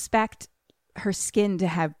would expect her skin to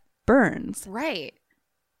have burns. Right.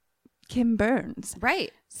 Kim Burns.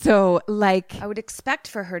 Right. So like, I would expect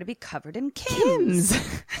for her to be covered in Kims.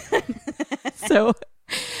 So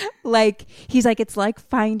like, he's like, it's like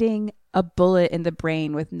finding a bullet in the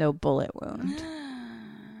brain with no bullet wound.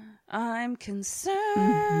 I'm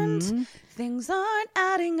concerned. Things aren't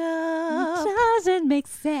adding up. Doesn't make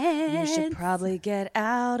sense. You should probably get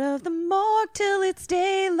out of the morgue till it's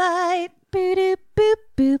daylight. Boo-doo, boop,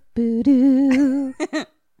 boop, boo-doo.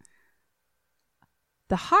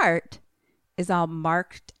 The heart is all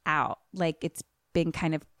marked out. Like it's been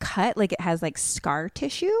kind of cut. Like it has like scar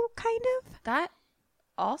tissue, kind of. That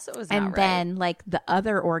also is not and right. then like the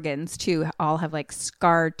other organs too all have like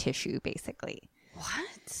scar tissue, basically.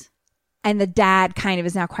 What? And the dad kind of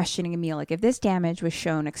is now questioning Emil, like, if this damage was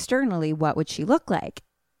shown externally, what would she look like?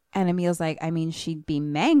 And Emil's like, I mean, she'd be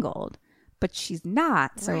mangled, but she's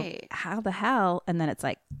not. So how the hell? And then it's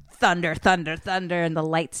like thunder, thunder, thunder, and the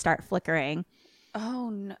lights start flickering.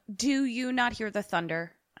 Oh, no. Do you not hear the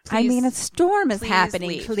thunder? Please, I mean, a storm is happening,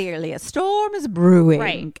 leave. Clearly. A storm is brewing.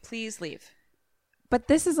 Right. Please leave. But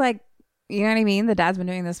this is like, you know what I mean? The dad's been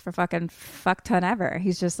doing this for fucking fuck ton ever.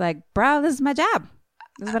 He's just like, bro, this is my job.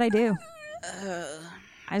 This is what I do.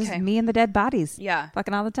 I just me and the dead bodies. Yeah.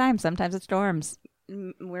 Fucking all the time. Sometimes it storms.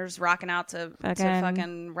 We're just rocking out to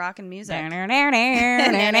fucking rockin' music. Oh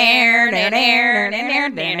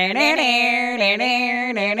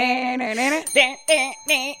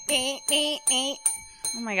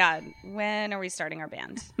my God. When are we starting our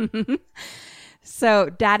band? So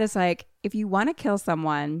dad is like, if you want to kill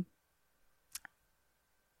someone,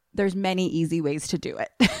 there's many easy ways to do it.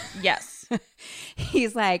 Yes.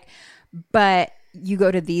 He's like, but you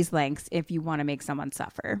go to these lengths if you want to make someone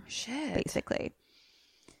suffer. Shit. Basically.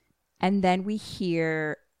 And then we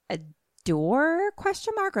hear a door ?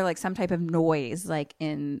 Or like some type of noise like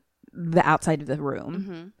in the outside of the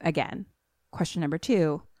room. Again, question number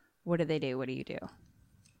 2, what do they do? What do you do?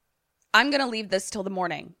 I'm going to leave this till the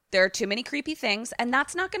morning. There are too many creepy things, and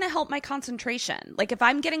that's not going to help my concentration. Like, if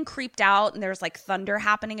I'm getting creeped out and there's, like, thunder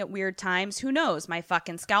happening at weird times, who knows? My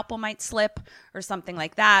fucking scalpel might slip or something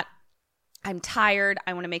like that. I'm tired.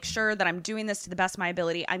 I want to make sure that I'm doing this to the best of my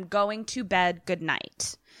ability. I'm going to bed. Good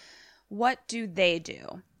night. What do? They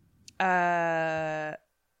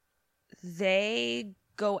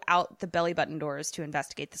go out the belly button doors to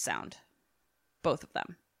investigate the sound. Both of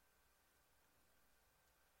them.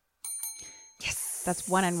 Yes. That's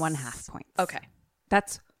 1 1/2 points. Okay.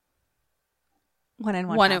 That's 1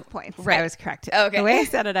 1/2 points. Right. I was correct. Okay. The way I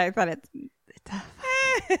said it, I thought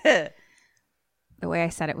the way I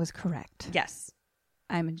said it was correct. Yes.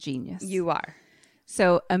 I'm a genius. You are.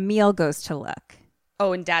 So Emil goes to look.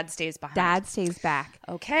 Oh, and dad stays behind. Dad stays back.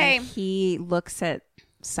 Okay. And he looks at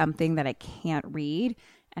something that I can't read.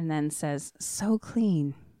 and then says, "So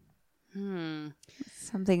clean."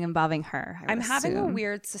 Something involving her. I I'm would having a assume.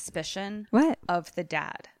 weird suspicion What? of the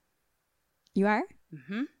dad. You are?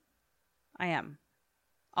 I am.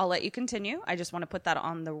 I'll let you continue. I just want to put that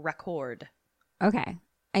on the record. Okay.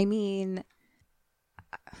 I mean,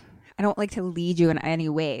 I don't like to lead you in any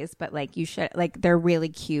ways, but like you should, like they're really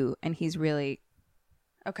cute and he's really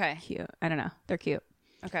Okay. cute. I don't know. They're cute.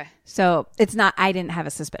 Okay. So it's not, I didn't have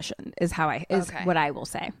a suspicion is Okay. what I will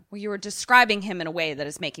say. Well, you were describing him in a way that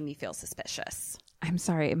is making me feel suspicious. I'm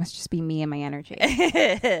sorry. It must just be me and my energy.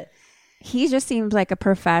 He just seemed like a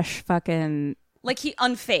fucking Like he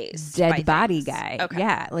unfazed by dead body things. guy. Okay.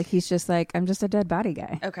 Yeah. Like he's just like, I'm just a dead body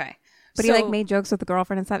guy. Okay. But he like made jokes with the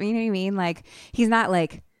girlfriend and stuff. You know what I mean? Like he's not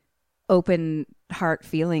like open heart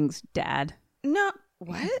feelings dad. No.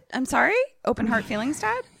 What? I'm sorry? Open heart feelings,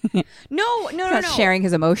 Dad? No. He's not sharing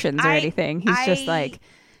his emotions or anything. He's just like,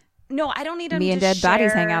 no, I don't need him me to and dead share,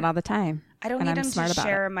 bodies hang out all the time. I don't and need I'm him smart to about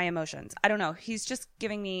share it. my emotions. I don't know. He's just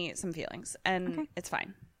giving me some feelings and it's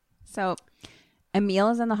fine. So Emil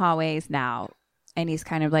is in the hallways now and he's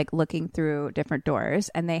kind of like looking through different doors,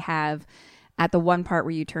 and they have at the one part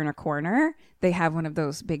where you turn a corner, they have one of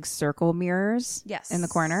those big circle mirrors in the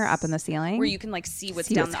corner up in the ceiling where you can like see what's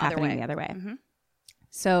down the other happening way. the other way.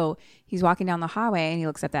 So he's walking down the hallway and he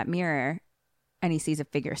looks at that mirror and he sees a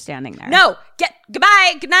figure standing there. No,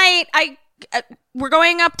 goodbye, good night. We're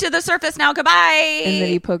going up to the surface now. Goodbye. And then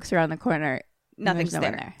he pokes around the corner. Nothing's no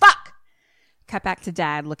one there. Fuck. Cut back to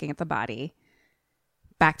Dad looking at the body.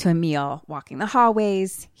 Back to Emil walking the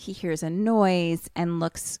hallways. He hears a noise and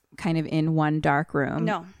looks kind of in one dark room.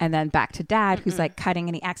 No. And then back to Dad, who's like cutting,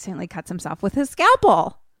 and he accidentally cuts himself with his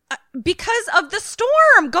scalpel. Because of the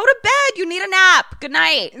storm. Go to bed. You need a nap. Good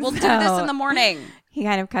night. We'll do this in the morning. He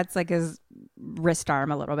kind of cuts like his wrist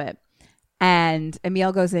arm a little bit. And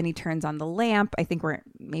Emil goes in, he turns on the lamp. I think we're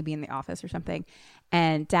maybe in the office or something.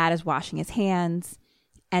 And Dad is washing his hands.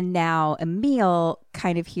 And now Emil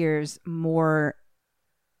kind of hears more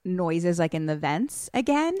noises like in the vents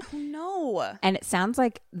again. Oh, no. And it sounds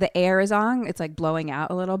like the air is on. It's like blowing out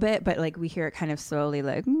a little bit, but like we hear it kind of slowly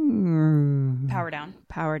like Power down.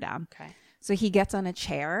 power down. Okay. So he gets on a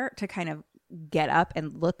chair to kind of get up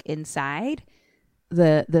and look inside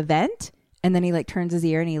the vent. And then he like turns his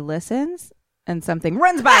ear and he listens and something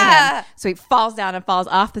runs by him. So he falls down and falls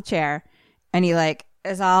off the chair. And he like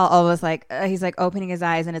is all almost like he's like opening his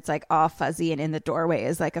eyes and it's like all fuzzy. And in the doorway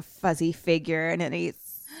is like a fuzzy figure. And then he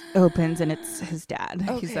opens and it's his dad.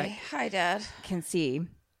 Okay. He's like, hi, Dad. can see.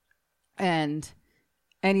 And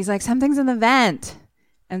he's like, something's in the vent.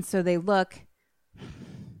 And so they look.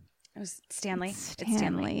 It was Stanley. It's Stanley.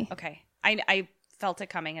 Stanley. Okay. I felt it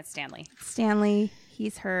coming. It's Stanley. Stanley,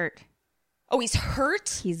 he's hurt. Oh, he's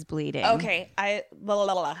hurt? He's bleeding. Okay.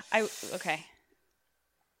 Okay.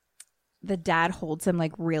 The dad holds him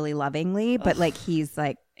like really lovingly, but like he's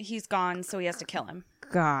like He's gone, so he has to kill him.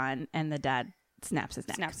 gone. And the dad snaps his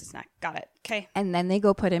neck. Snaps his neck. Got it. Okay. And then they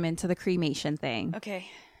go put him into the cremation thing. Okay.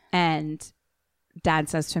 And Dad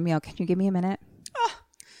says to Emil, can you give me a minute?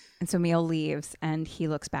 And so Emil leaves and he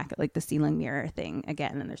looks back at like the ceiling mirror thing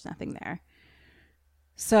again, and there's nothing there.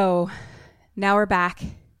 So now we're back.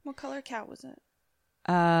 What color cat was it?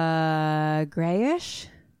 Grayish?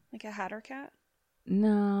 Like a hatter cat?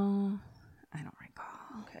 No, I don't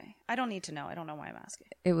recall. Okay. I don't need to know. I don't know why I'm asking.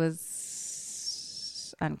 It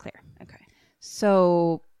was unclear. Okay.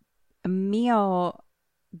 So Emil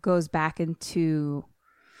goes back into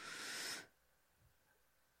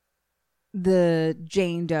the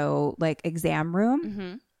Jane Doe like exam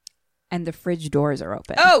room, and the fridge doors are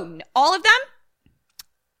open. Oh, all of them?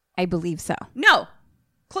 I believe so. No.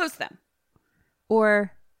 Close them.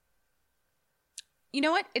 Or You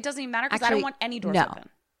know what? It doesn't even matter because I Actually, don't want any doors no. open.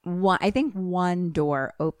 one. I think one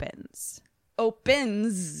door opens.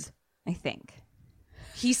 Opens. I think.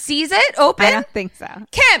 He sees it open? I don't think so.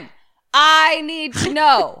 Kim, I need to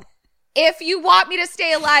know. If you want me to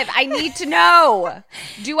stay alive, I need to know.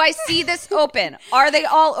 Do I see this open? Are they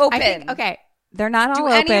all open? I think, okay, they're not all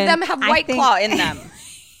Do open. any of them have I White think- Claw in them?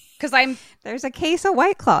 Because There's a case of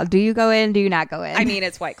White Claw. Do you go in? Do you not go in? I mean,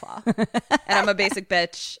 it's White Claw. And I'm a basic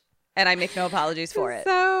bitch, and I make no apologies for it.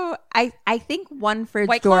 So I think one fridge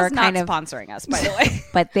White door Claw's not kind of, sponsoring us, by the way.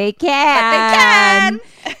 but they can. But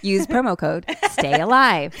they can. Use promo code Stay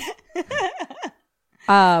Alive.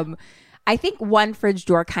 I think one fridge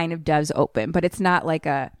door kind of does open, but it's not like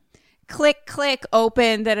a click click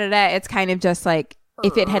open. Da da da. It's kind of just like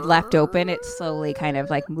if it had left open, it slowly kind of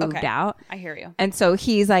like moved Okay. out. I hear you. And so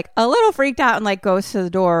he's like a little freaked out and like goes to the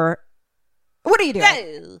door. What are you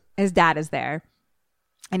doing? His dad is there.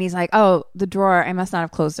 And he's like, oh, the drawer, I must not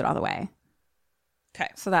have closed it all the way. Okay.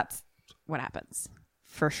 So that's what happens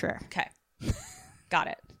for sure. Okay. Got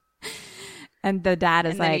it. And the dad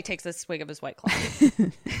is And then he like, takes a swig of his White Claw.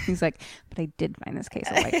 he's like, but I did find this case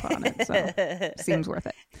of White Claw on it, so seems worth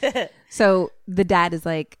it. So the dad is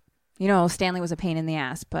like, you know, Stanley was a pain in the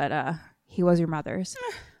ass, but he was your mother's.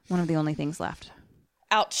 One of the only things left.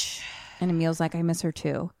 Ouch. And Emil's like, I miss her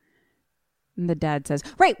too. And the dad says,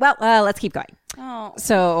 right, well, let's keep going. Oh.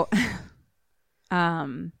 So, so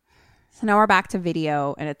now we're back to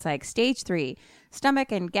video, and it's like stage 3,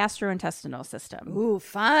 stomach and gastrointestinal system. Ooh,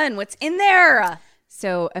 fun. What's in there?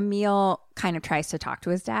 So Emil kind of tries to talk to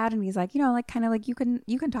his dad, and he's like, you know, like kind of like you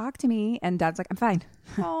can talk to me, and Dad's like, I'm fine.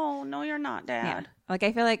 Oh, no, you're not, Dad. Yeah. Like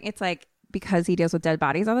I feel like it's like because he deals with dead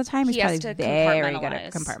bodies all the time, he's He has probably to very good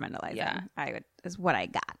at compartmentalize. compartmentalizing. Yeah. Is what I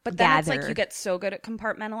got. But then it's like you gathered. get so good at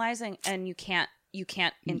compartmentalizing and you can't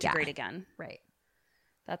integrate again. Right.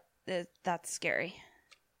 That's scary.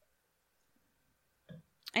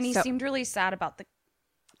 And he So- seemed really sad about the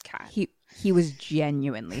cat. He was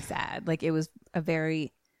genuinely sad. Like it was a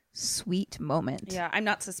very sweet moment. Yeah, I'm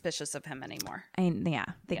not suspicious of him anymore.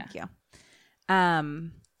 Thank you.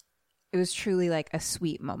 It was truly like a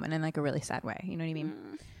sweet moment in like a really sad way. You know what I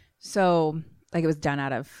mean? So like it was done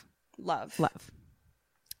out of Love.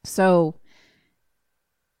 So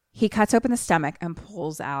he cuts open the stomach and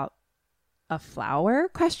pulls out a flower? ?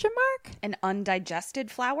 An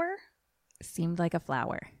undigested flower? Seemed like a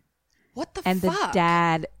flower. What the And fuck? the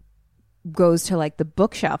dad goes to like the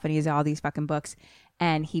bookshelf and he has all these fucking books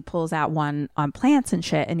and he pulls out one on plants and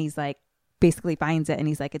shit and he's like basically finds it and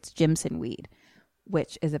he's like, it's Jimson weed,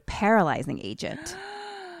 which is a paralyzing agent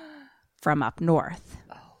from up north.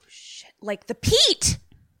 Oh shit. Like the peat.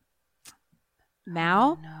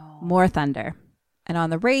 Now, more thunder. And on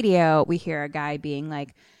the radio, we hear a guy being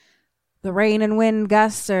like, the rain and wind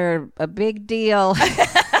gusts are a big deal.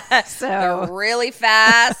 They're So really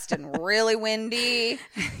fast and really windy,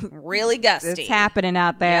 really gusty. it's happening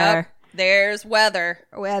out there. Yep. There's weather.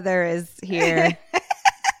 Weather is here.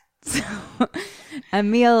 So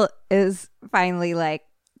Emil is finally like,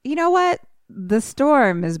 you know what? The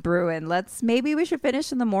storm is brewing. Maybe we should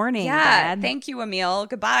finish in the morning. Yeah. Dad. Thank you, Emil.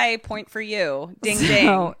 Goodbye. Point for you. Ding,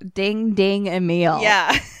 So, ding, ding, Emil. ding.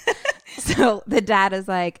 Yeah. So the dad is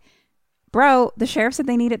like, bro, the sheriff said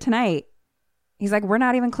they need it tonight. He's like, we're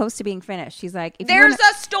not even close to being finished. He's like, if you There's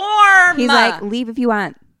wanna- a storm. He's like, leave if you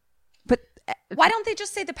want. But why don't they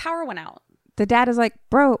just say the power went out? the dad is like,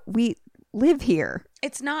 bro, we live here.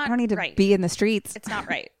 It's not I don't need to right. be in the streets. It's not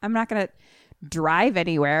right. I'm not going to drive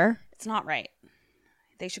anywhere. It's not right.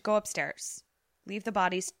 They should go upstairs. Leave the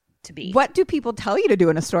bodies to be. What do people tell you to do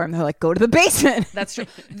in a storm? They're like, go to the basement. That's true.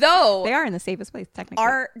 Though They are in the safest place, technically.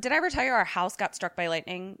 did I ever tell you our house got struck by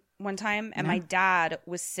lightning one time? And my dad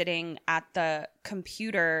was sitting at the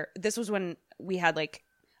computer. This was when we had like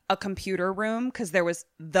a computer room because there was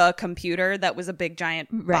the computer that was a big giant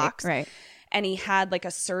box. Right. And he had like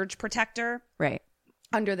a surge protector Right.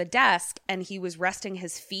 under the desk and he was resting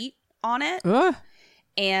his feet on it. Ugh.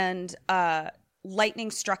 And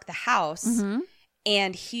lightning struck the house.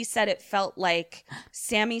 And he said it felt like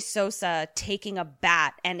Sammy Sosa taking a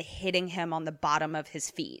bat and hitting him on the bottom of his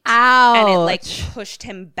feet. Ouch. And it like pushed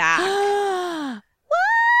him back.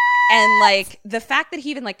 And like the fact that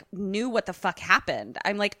he even like knew what the fuck happened.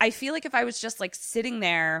 I'm like, I feel like if I was just like sitting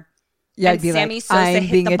there Yeah, and I'd be Sammy like, Sosa I'm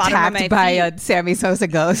hit being the bottom of attacked my by feet. a Sammy Sosa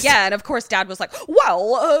ghost. Yeah, and of course Dad was like,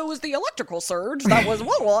 well, it was the electrical surge. That was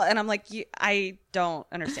and I'm like, I don't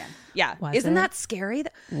understand. Yeah. Was Isn't it? that scary?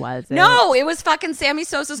 Was it? No, it was fucking Sammy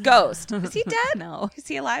Sosa's ghost. Is he dead? No. Is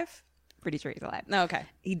he alive? Pretty sure he's alive. No, okay.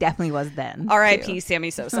 He definitely was then. R.I.P. too.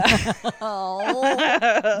 Sammy Sosa.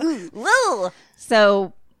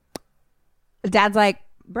 So Dad's like,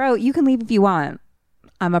 bro, you can leave if you want.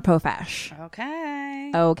 I'm a profesh.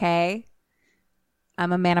 Okay. Okay.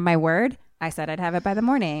 I'm a man of my word. I said I'd have it by the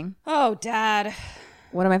morning. Oh, Dad.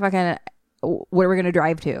 What am I fucking... Where are we going to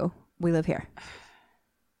drive to? We live here.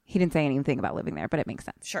 He didn't say anything about living there, but it makes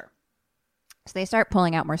sense. Sure. So they start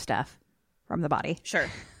pulling out more stuff from the body. Sure.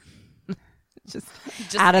 Just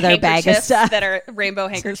Just out of their bag of handkerchiefs stuff. that are rainbow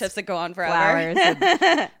handkerchiefs that go on forever. Flowers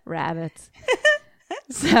and rabbits.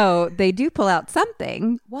 So they do pull out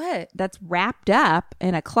something What? that's wrapped up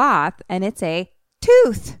in a cloth, and it's a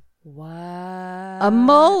tooth. What? A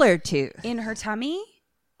molar tooth. In her tummy?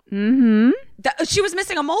 Mm-hmm. She was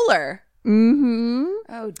missing a molar. Mm-hmm.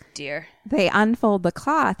 Oh, dear. They unfold the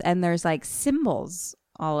cloth, and there's like symbols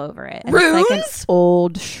all over it. And Runes? It's like an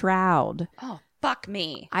old shroud. Oh, fuck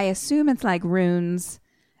me. I assume it's like runes.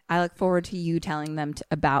 I look forward to you telling them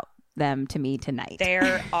about them to me tonight.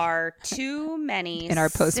 There are too many in our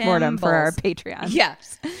postmortem for our symbols. Patreon.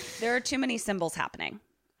 Yes. There are too many symbols happening.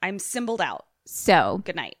 I'm symboled out. So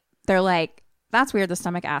Good night. they're like, that's weird. The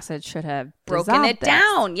stomach acid should have Broken dissolved it this.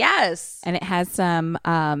 down. Yes. And it has some,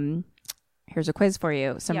 here's a quiz for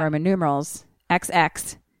you. Some Yeah. Roman numerals,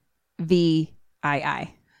 XX, VII.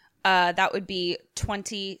 That would be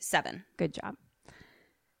 27. Good job.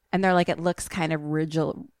 And they're like, it looks kind of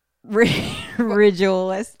ritualistic.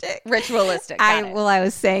 Ritualistic. Got it. I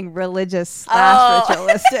was saying religious /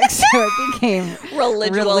 ritualistic, so it became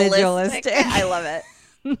Religiolistic. I love it.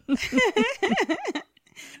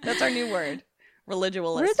 That's our new word.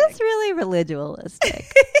 Religiolistic. We're just really religiolistic.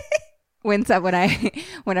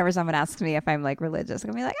 Whenever someone asks me if I'm like religious,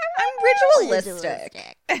 I'm gonna be like, I'm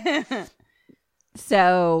ritualistic.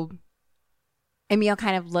 So Emil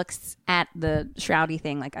kind of looks at the shroudy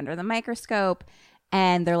thing like under the microscope,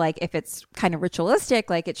 and they're like, if it's kind of ritualistic,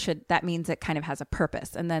 like that means it kind of has a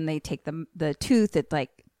purpose. And then they take the tooth, it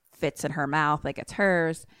like fits in her mouth like it's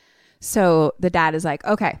hers. So the dad is like,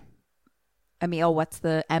 okay, Emil, what's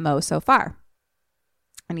the MO so far?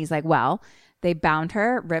 And he's like, well, they bound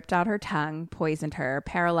her, ripped out her tongue, poisoned her,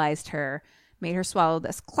 paralyzed her, made her swallow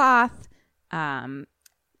this cloth,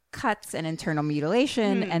 cuts and internal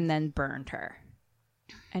mutilation, and then burned her.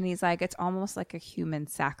 And he's like, it's almost like a human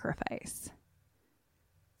sacrifice.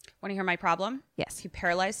 Want to hear my problem? Yes. If you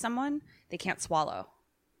paralyze someone, they can't swallow.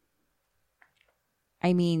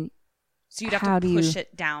 I mean, So you'd have How to do push you-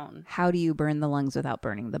 it down. how do you burn the lungs without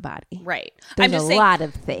burning the body? Right. There's I'm just a saying, lot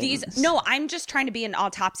of things. I'm just trying to be an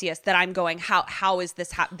autopsyist that I'm going, how is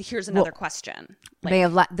this here's another question.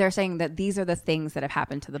 Like, They're saying that these are the things that have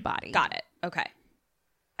happened to the body got it. Okay.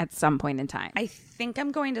 at some point in time. I think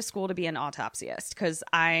I'm going to school to be an autopsyist because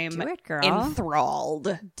I'm Do it, girl.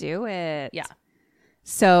 enthralled. Do it. Yeah.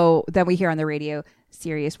 So then we hear on the radio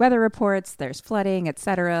serious weather reports. There's flooding,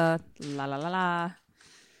 etc. La la la la.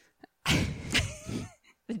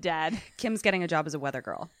 The dad Kim's getting a job as a weather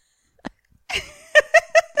girl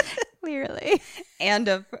clearly. and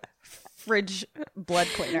a fridge blood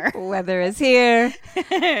cleaner. Weather is here.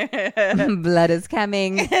 Blood is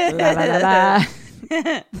coming. La la la la.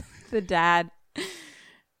 The dad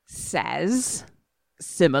says,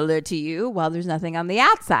 similar to you, well, there's nothing on the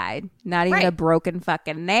outside. Not even Right. a broken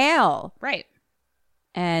fucking nail. Right.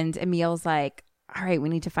 And Emil's like, all right, we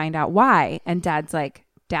need to find out why. And dad's like,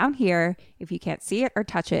 down here, if you can't see it or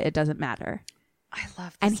touch it, it doesn't matter. I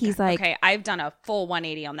love this And he's guy. like- okay, I've done a full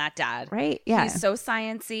 180 on that dad. Right? Yeah. He's so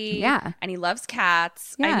sciencey. Yeah. And he loves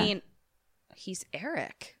cats. Yeah. I mean, he's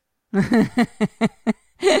Eric.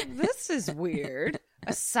 This is weird.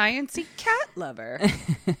 A sciencey cat lover.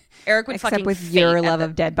 Eric would Except fucking with faint your at love the-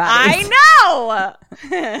 of dead bodies. I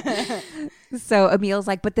know. So Emil's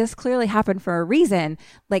like, but this clearly happened for a reason.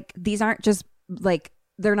 Like, these aren't just like,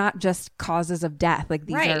 they're not just causes of death. Like,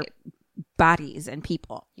 these are Right. bodies and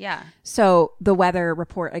people. Yeah. So the weather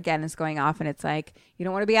report again is going off, and it's like, you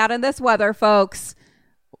don't want to be out in this weather, folks.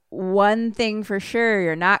 One thing for sure,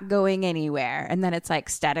 you're not going anywhere. And then it's like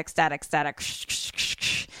static, static, static.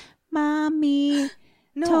 Mommy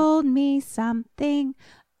told me something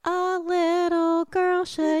a little girl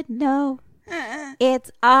should know.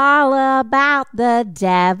 It's all about the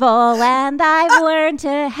devil, and I've learned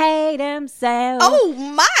to hate him so. Oh,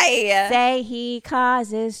 my. Say he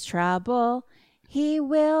causes trouble, he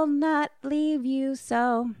will not leave you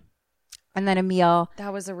so. And then Emil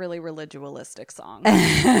That was a really ritualistic song.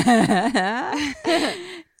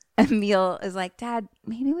 Emil is like, Dad,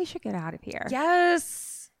 maybe we should get out of here.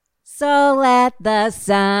 Yes. So let the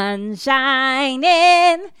sun shine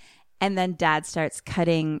in. And then Dad starts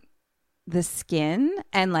cutting the skin,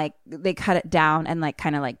 and like they cut it down and like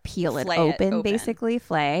kind of like peel it Flay open, basically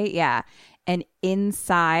flay. Yeah. And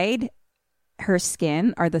inside her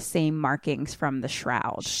skin are the same markings from the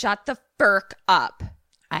shroud. Shut the furk up.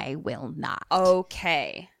 I will not.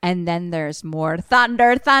 Okay. And then there's more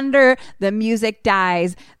thunder, thunder. The music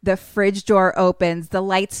dies. The fridge door opens. The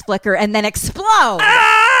lights flicker and then explode.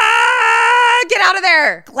 Get out of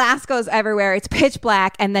there. Glass goes everywhere. It's pitch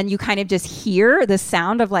black. And then you kind of just hear the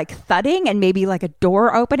sound of like thudding and maybe like a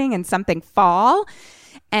door opening and something fall.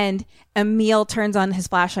 And Emil turns on his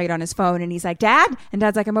flashlight on his phone and he's like, Dad? And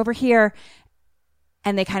Dad's like, I'm over here.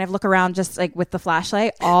 And they kind of look around just like with the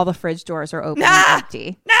flashlight. All the fridge doors are open and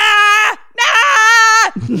empty.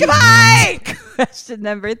 Goodbye. Question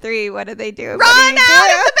number 3. What do they do? Run out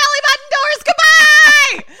of the belly button doors.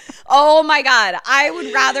 Goodbye. Oh my God. I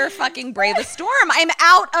would rather fucking brave a storm. I'm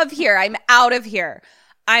out of here.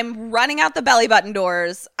 I'm running out the belly button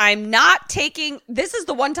doors. I'm not taking, this is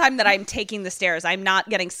the one time that I'm taking the stairs. I'm not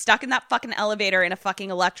getting stuck in that fucking elevator in a fucking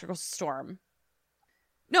electrical storm.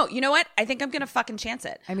 No, you know what? I think I'm going to fucking chance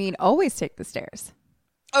it. I mean, always take the stairs.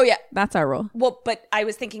 Oh, yeah. That's our rule. Well, but I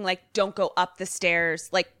was thinking, like, don't go up the stairs.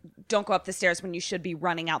 Like, don't go up the stairs when you should be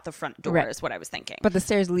running out the front door, is what I was thinking. But the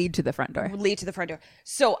stairs lead to the front door. Lead to the front door.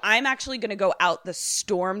 So I'm actually going to go out the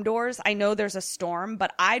storm doors. I know there's a storm,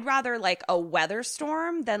 but I'd rather like a weather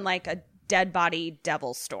storm than like a dead body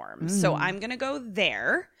devil storm. So I'm going to go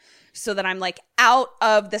there so that I'm like out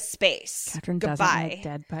of the space. Catherine doesn't like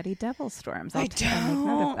dead body devil storms. I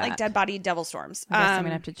don't like dead body devil storms. I guess I'm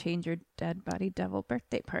going to have to change your dead body devil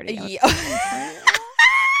birthday party. Yeah.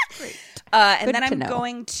 Great. And then I'm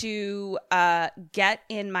going to get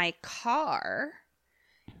in my car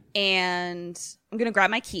and I'm going to grab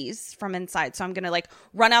my keys from inside. So I'm going to like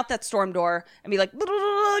run out that storm door and be like, get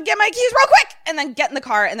my keys real quick. And then get in the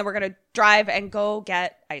car. And then we're going to drive and go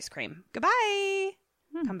get ice cream. Goodbye.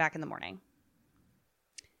 Come back in the morning.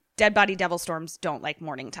 Dead body devil storms don't like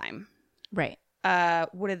morning time. Right.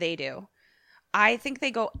 What do? I think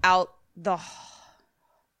they go out the...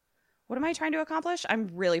 What am I trying to accomplish? I'm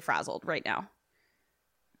really frazzled right now.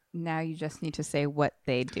 Now you just need to say what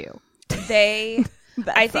they do. They...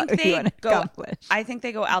 I think they go... Accomplish. I think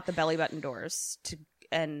they go out the belly button doors to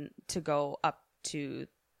go up to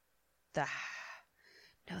the...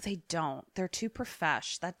 No, they don't. They're too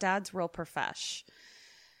profesh. That dad's real profesh.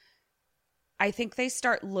 I think they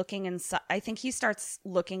start looking inside. I think he starts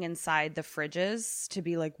looking inside the fridges to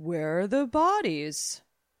be like, where are the bodies?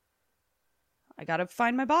 I got to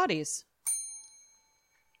find my bodies.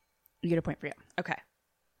 You get a point for you. Okay.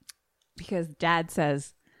 Because dad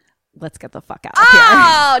says, let's get the fuck out of here.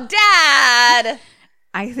 Oh, dad!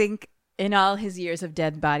 I think in all his years of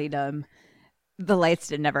dead bodydom, the lights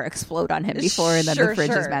did never explode on him before, and then the fridge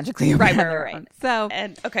is magically right. So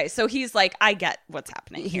and okay, so he's like, I get what's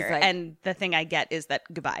happening here, like, and the thing I get is that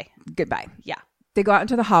goodbye. Yeah, they go out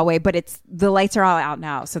into the hallway, but the lights are all out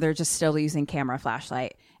now, so they're just still using camera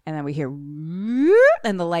flashlight. And then we hear,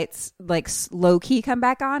 and the lights like low key come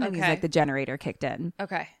back on, and he's like, the generator kicked in.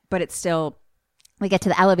 Okay, but it's still. We get to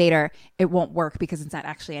the elevator, it won't work because it's not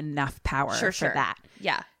actually enough power for that.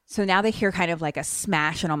 Yeah. So now they hear kind of like a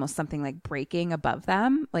smash and almost something like breaking above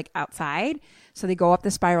them, like outside. So they go up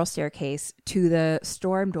the spiral staircase to the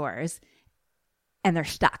storm doors and they're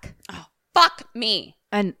stuck. Oh, fuck me.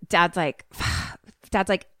 And dad's like,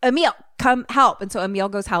 Emil, come help. And so Emil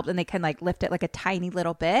goes help and they can like lift it like a tiny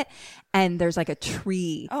little bit. And there's like a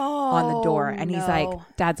tree on the door. And he's like,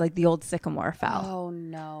 dad's like, the old sycamore fell. Oh,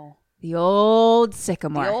 no. The old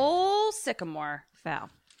sycamore fell.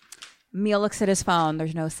 Emil looks at his phone.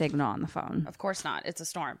 There's no signal on the phone. Of course not. It's a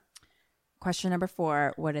storm. Question number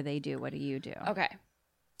 4. What do they do? What do you do? Okay.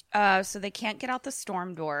 So they can't get out the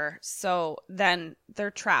storm door. So then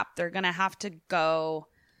they're trapped. They're going to have to go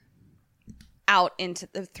out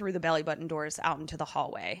through the belly button doors out into the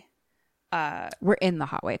hallway. We're in the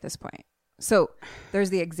hallway at this point. So there's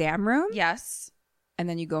the exam room. Yes. And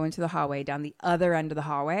then you go into the hallway. Down the other end of the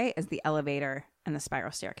hallway is the elevator and the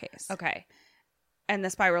spiral staircase. Okay. And the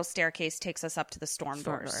spiral staircase takes us up to the storm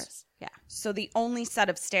doors. Yeah. So the only set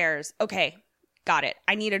of stairs. Okay. Got it.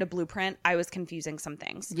 I needed a blueprint. I was confusing some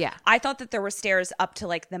things. Yeah. I thought that there were stairs up to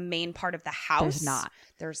like the main part of the house.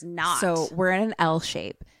 There's not. So we're in an L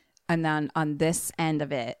shape. And then on this end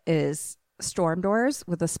of it is storm doors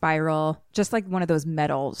with a spiral, just like one of those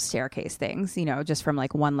metal staircase things, just from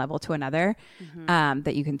like one level to another,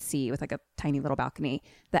 that you can see with like a tiny little balcony.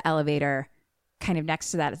 The elevator kind of next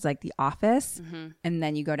to that is like the office. And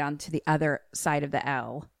then you go down to the other side of the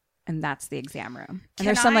L and that's the exam room. And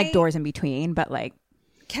there's some like doors in between, but like.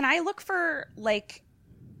 Can I look for like,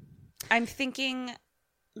 I'm thinking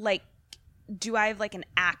like, do I have like an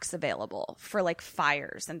axe available for like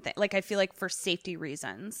fires and things? Like I feel like for safety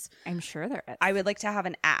reasons. I'm sure there is. I would like to have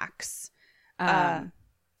an axe. Yeah.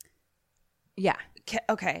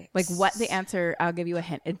 Okay. Like what the answer, I'll give you a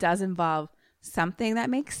hint. It does involve something that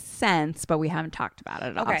makes sense, but we haven't talked about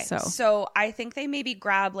it at all. So I think they maybe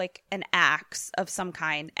grab like an axe of some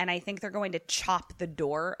kind, and I think they're going to chop the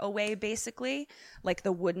door away, basically, like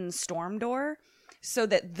the wooden storm door, so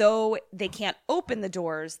that though they can't open the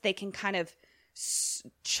doors, they can kind of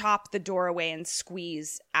chop the door away and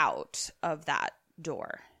squeeze out of that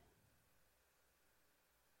door.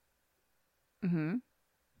 Mm-hmm.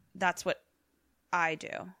 That's what I do.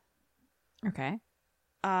 Okay.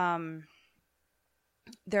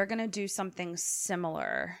 They're going to do something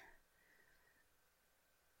similar.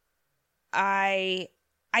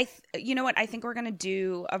 You know what? I think we're going to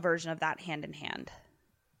do a version of that hand in hand.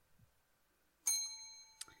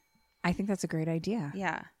 I think that's a great idea.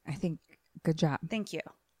 Yeah. I think good job. Thank you.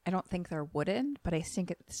 I don't think they're wooden, but I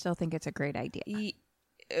still think it's a great idea.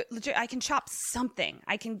 Legit, I can chop something.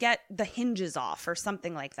 I can get the hinges off or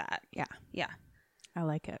something like that. Yeah. Yeah. I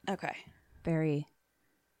like it. Okay. Very.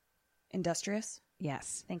 Industrious.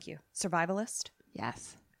 Yes. Thank you. Survivalist.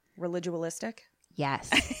 Yes. Religionistic. Yes.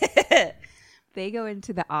 They go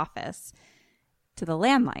into the office to the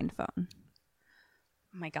landline phone.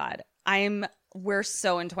 Oh my God. We're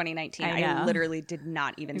so in 2019. I know. I literally did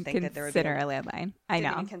not even think that there would be Consider a landline. I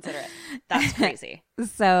didn't know. even consider it. That's crazy.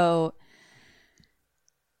 So,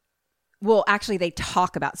 well, actually, they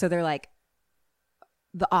talk about. So they're like,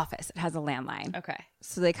 the office. It has a landline. Okay.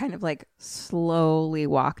 So they kind of like slowly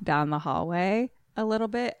walk down the hallway a little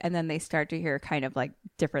bit, and then they start to hear kind of like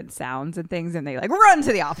different sounds and things, and they like run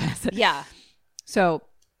to the office. Yeah. So,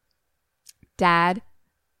 Dad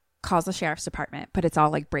calls the sheriff's department, but it's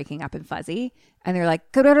all like breaking up and fuzzy. And they're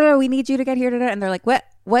like, "Go, we need you to get here today." And they're like, "What?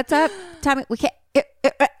 What's up? Tommy? We can't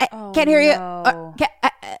hear you." No.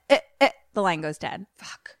 The line goes dead.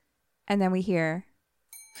 Fuck. And then we hear,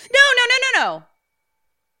 No.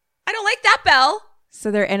 I don't like that bell. so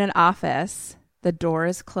they're in an office. The door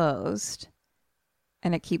is closed,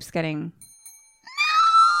 and it keeps getting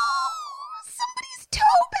Somebody's toe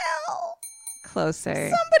bell. closer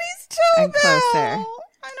Somebody's toe and bell. closer.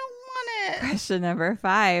 I don't want it. Question number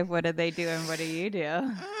 5. What did they do and what do you do?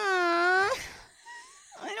 I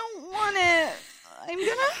don't want it. I'm going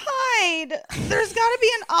to hide. There's got to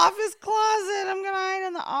be an office closet. I'm going to hide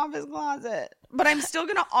in the office closet. But I'm still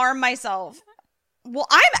going to arm myself. Well,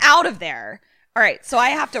 I'm out of there. All right. So I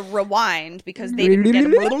have to rewind because they didn't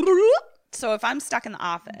get So if I'm stuck in the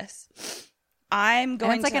office, I'm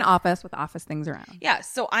going And it's like to an office with office things around. Yeah,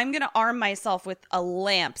 so I'm going to arm myself with a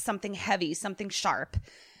lamp, something heavy, something sharp,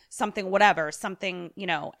 something whatever, something,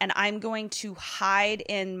 and I'm going to hide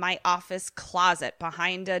in my office closet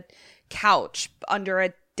behind a couch, under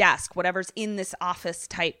a desk, whatever's in this office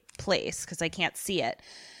type place because I can't see it.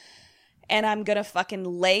 And I'm going to fucking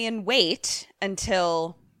lay in wait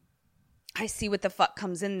until I see what the fuck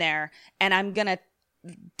comes in there. And I'm going to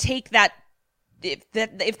take that.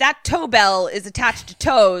 If that toe bell is attached to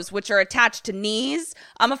toes, which are attached to knees,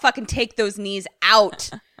 I'm going to fucking take those knees out.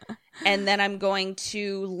 And then I'm going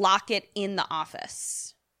to lock it in the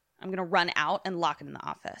office. I'm going to run out and lock it in the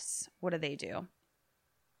office. What do?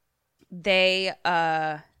 They,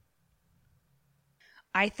 I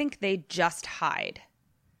think they just hide.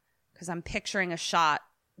 Because I'm picturing a shot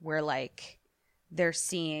where, like, they're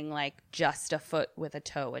seeing, like, just a foot with a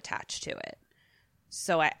toe attached to it.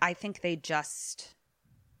 So I think they just...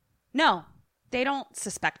 No, they don't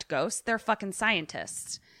suspect ghosts. They're fucking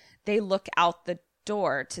scientists. They look out the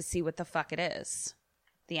door to see what the fuck it is.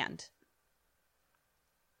 The end.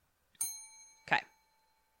 Okay.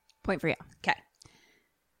 Point for you. Okay.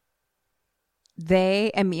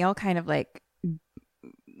 Emil kind of like,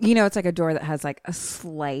 it's like a door that has like a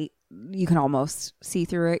slight, you can almost see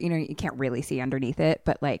through it. You can't really see underneath it,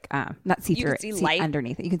 but like, not see through it, see light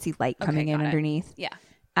underneath it. You can see light coming in underneath. Yeah.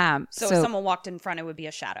 So if someone walked in front, it would be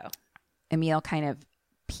a shadow. Emil kind of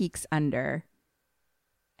peeks under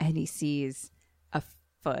and he sees a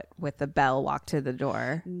foot with the bell walk to the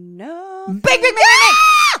door. No. Bang, bang, bang, bang,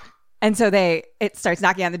 bang. And so it starts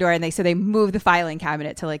knocking on the door and they move the filing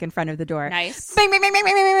cabinet to like in front of the door. Nice. Bang, bang, bang, bang,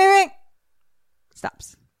 bang, bang, bang, bang.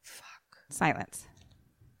 Stops. Fuck. Silence.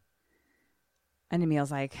 And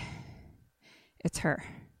Emil's like, it's her.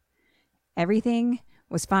 Everything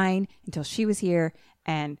was fine until she was here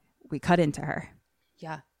and we cut into her.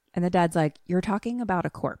 Yeah. And the dad's like, you're talking about a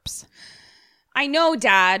corpse. I know,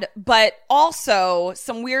 Dad, but also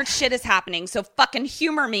some weird shit is happening. So fucking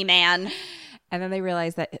humor me, man. And then they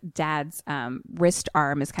realize that Dad's wrist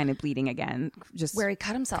arm is kind of bleeding again. Just Where he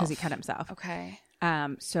cut himself. Because he cut himself. Okay.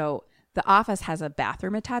 So the office has a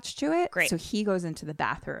bathroom attached to it. Great. So he goes into the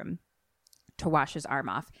bathroom to wash his arm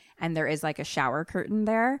off. And there is like a shower curtain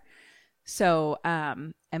there. So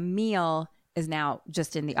Emil is now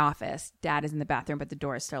just in the office. Dad is in the bathroom, but the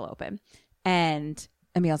door is still open. And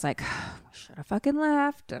Emil's like, should have fucking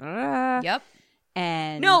left. Da, da, da. Yep.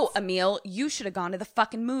 And No, Emil, you should have gone to the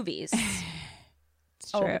fucking movies.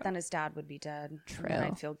 it's Oh, true. but then his dad would be dead. True. And then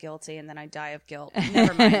I'd feel guilty, and then I'd die of guilt.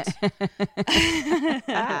 Never mind.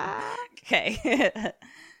 Okay.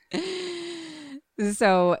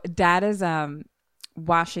 So Dad is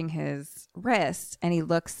washing his wrist, and he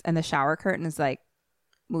looks, and the shower curtain is like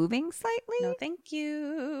moving slightly. No, thank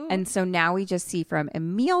you. And so now we just see from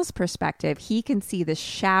Emil's perspective, he can see the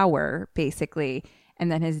shower basically,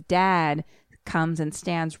 and then his dad comes and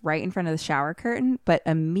stands right in front of the shower curtain, but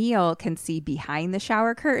Emil can see behind the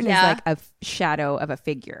shower curtain is Yeah. like a shadow of a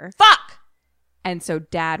figure. Fuck! And so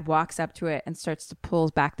Dad walks up to it and starts to pull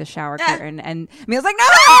back the shower Ah. curtain, and Emil's like,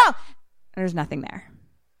 no! There's nothing there.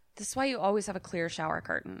 This is why you always have a clear shower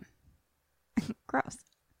curtain. Gross.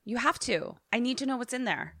 You have to. I need to know what's in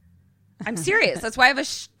there. I'm serious. That's why I have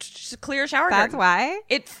a clear shower curtain. That's why?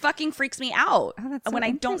 It fucking freaks me out Oh, that's so when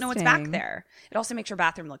I don't know what's back interesting. there. It also makes your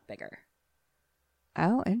bathroom look bigger.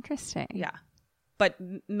 Oh, interesting. Yeah. But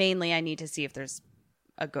mainly I need to see if there's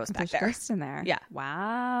a ghost back There's there. ghosts in there. Yeah.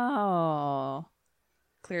 Wow.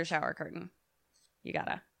 Clear shower curtain. You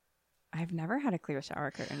gotta. I've never had a clear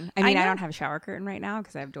shower curtain. I I mean, I know. don't have a shower curtain right now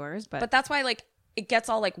because I have doors, But that's why like it gets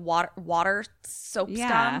all like water soap Yeah.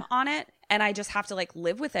 scum on it. And I just have to like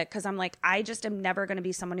live with it because I'm like, I just am never going to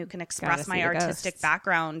be someone who can express see my the artistic ghosts.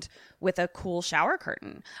 background with a cool shower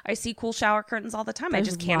curtain. I see cool shower curtains all the time. there's I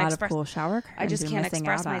just can't a lot express. of cool shower curtains I just you're can't missing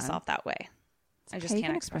express out on. myself that way. I just Hey, you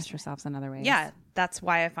can't can express yourselves in other ways. Yeah, that's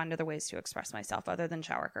why I find other ways to express myself other than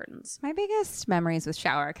shower curtains. My biggest memories with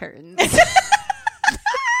shower curtains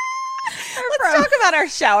Let's talk about our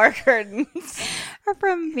shower curtains. are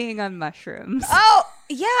from being on mushrooms. Oh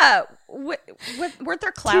yeah, weren't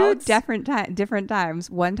there clouds? Two different times.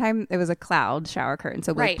 One time it was a cloud shower curtain,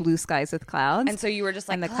 so like Right. blue skies with clouds. And so you were just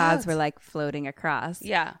like, and the clouds were like floating across.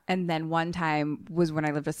 Yeah. And then one time was when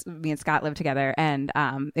I lived with me and Scott lived together, and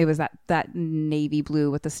it was that navy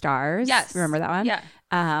blue with the stars. Yes. Remember that one? Yeah.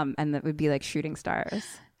 And that would be like shooting stars.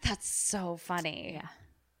 That's so funny. Yeah.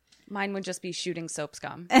 Mine would just be shooting soap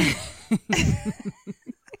scum.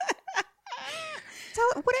 So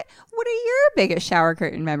what are your biggest shower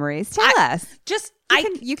curtain memories? Tell us. Just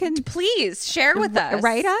You can please share with us.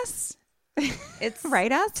 write us. It's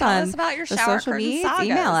Write us tell on us about your the shower social curtain medias. sagas.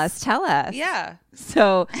 Email us. Tell us. Yeah.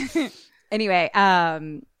 So anyway,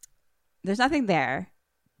 there's nothing there.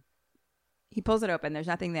 He pulls it open. There's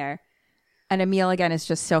nothing there. And Emil again is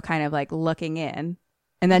just still kind of like looking in.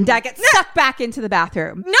 And then Dad gets sucked back into the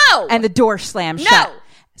bathroom. No. And the door slams No. shut.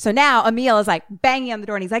 So now Emil is like banging on the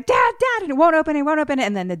door and he's like, Dad, and it won't open,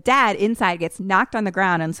 And then the dad inside gets knocked on the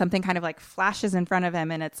ground and something kind of like flashes in front of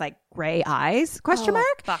him and it's like gray eyes, question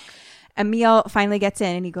mark? Fuck. Emil finally gets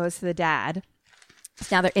in and he goes to the dad.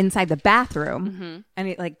 So now they're inside the bathroom and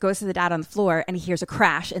he like goes to the dad on the floor and he hears a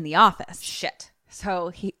crash in the office. Shit.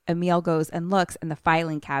 So Emil goes and looks and the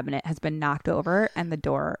filing cabinet has been knocked over and the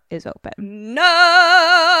door is open.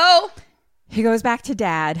 No. He goes back to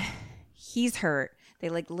Dad. He's hurt. They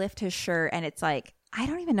like lift his shirt and it's like, I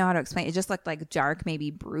don't even know how to explain. It just looked like dark,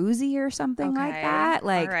 maybe bruisey or something like Okay. that.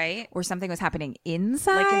 Like, All right. or something was happening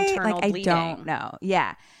inside. internal I bleeding. don't know.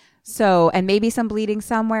 Yeah. So, and maybe some bleeding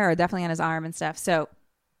somewhere or definitely on his arm and stuff. So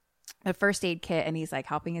the first aid kit and he's like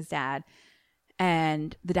helping his dad.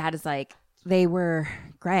 And the dad is like, they were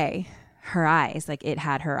gray, her eyes, like it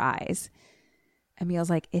had her eyes. Emil's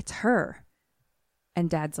like, it's her. And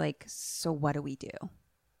Dad's like, so what do we do?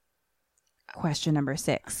 Question number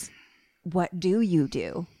 6. What do you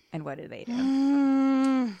do? And what do they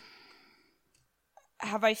do?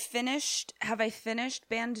 Have I finished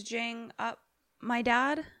bandaging up my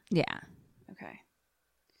dad? Yeah. Okay.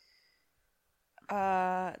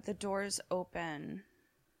 The door's open.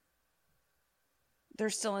 They're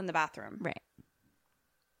still in the bathroom. Right.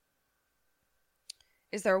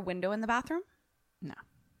 Is there a window in the bathroom? No.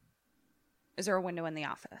 Is there a window in the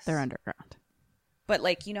office? They're underground. But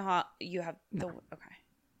like, you know how you have the okay.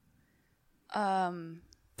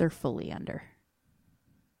 They're fully under.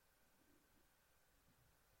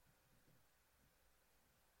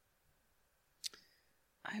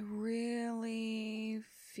 I really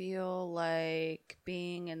feel like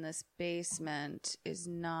being in this basement is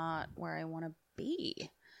not where I want to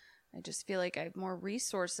be. I just feel like I have more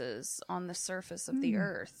resources on the surface of the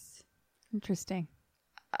earth. Interesting.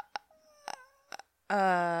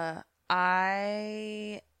 I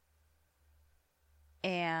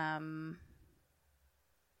am.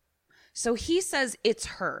 So he says it's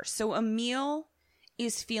her. So Emil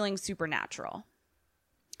is feeling supernatural.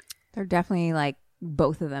 They're definitely like,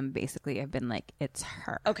 both of them basically have been like, it's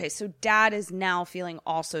her. Okay, so Dad is now feeling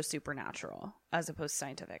also supernatural as opposed to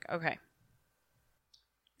scientific. Okay.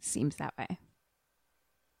 Seems that way.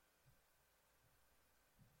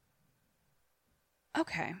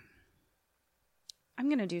 Okay. I'm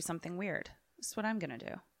going to do something weird. This is what I'm going to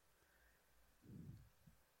do.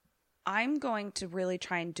 I'm going to really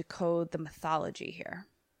try and decode the mythology here.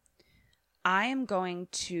 I am going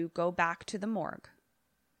to go back to the morgue.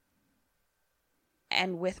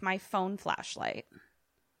 And with my phone flashlight,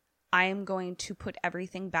 I am going to put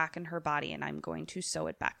everything back in her body and I'm going to sew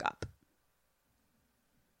it back up.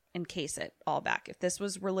 encase it all back. If this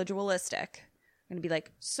was religionistic, I'm going to be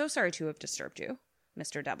like, so sorry to have disturbed you,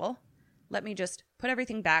 Mr. Devil. Let me just put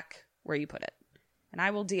everything back where you put it, and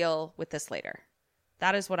I will deal with this later.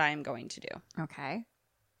 That is what I am going to do. Okay.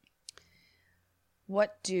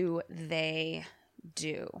 What do they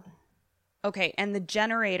do? Okay, and the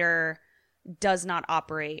generator does not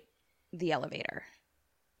operate the elevator.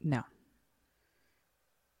 No.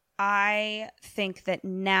 I think that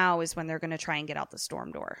now is when they're going to try and get out the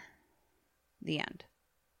storm door. The end.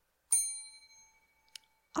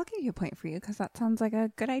 I'll give you a point for you because that sounds like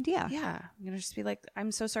a good idea. Yeah. I'm going to just be like,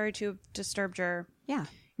 I'm so sorry to have disturbed your Ma'am,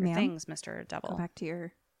 things, Mr. Devil. Go back to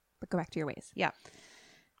your ways. Yeah.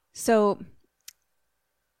 So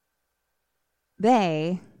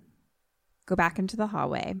they go back into the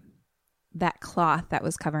hallway. That cloth that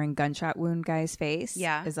was covering gunshot wound guy's face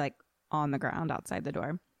is like on the ground outside the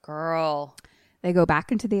door. Girl. They go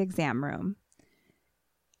back into the exam room.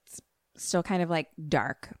 It's still kind of like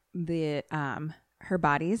dark. The her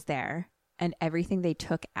body is there, and everything they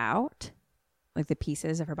took out, like the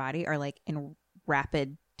pieces of her body, are like in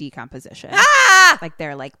rapid decomposition. Ah! Like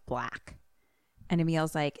they're like black. And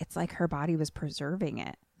Emil's like, it's like her body was preserving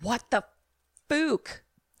it. What the fook?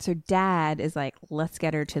 So Dad is like, let's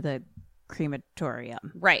get her to the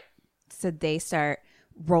crematorium. Right. So they start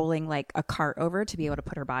rolling like a cart over to be able to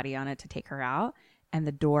put her body on it to take her out, and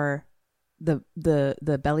the door, the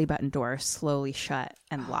belly button door, slowly shut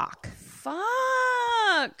and lock. Fuck.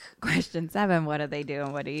 Question 7: what do they do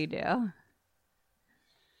and what do you do?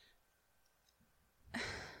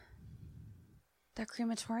 That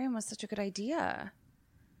crematorium was such a good idea.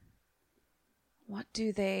 What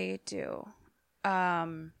do they do?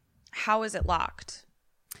 How is it locked?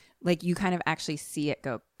 Like you kind of actually see it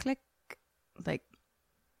go click, like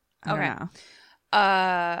I don't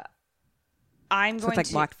know. I'm So going it's like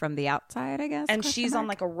to locked from the outside, I guess. and question she's on mark?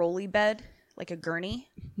 like a rolly bed, like a gurney.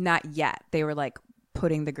 Not yet. They were like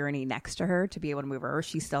putting the gurney next to her to be able to move her. Or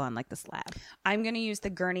she's still on like the slab. I'm going to use the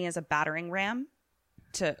gurney as a battering ram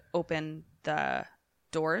to open the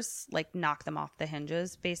doors, like knock them off the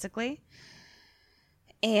hinges, basically.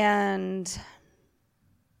 And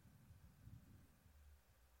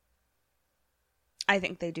I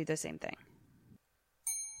think they do the same thing.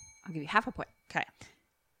 I'll give you half a point. Okay.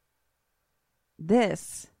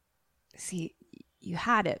 See, you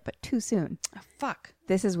had it, but too soon. Oh, fuck.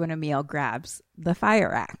 This is when Emil grabs the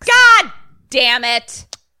fire axe. God damn it.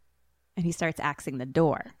 And he starts axing the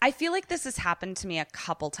door. I feel like this has happened to me a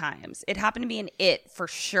couple times. It happened to me in It for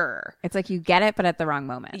sure. It's like you get it, but at the wrong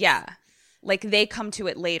moment. Yeah. Like they come to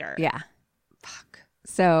it later. Yeah. Fuck.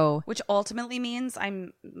 So Which ultimately means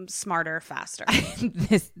I'm smarter, faster.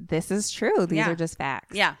 this is true. These Yeah. are just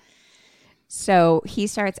facts. Yeah. So he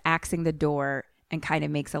starts axing the door and kind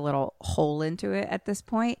of makes a little hole into it at this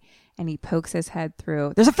point, and he pokes his head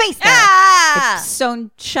through. There's a face there. Ah! It's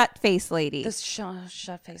sewn shut face lady. This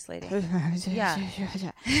shut face lady.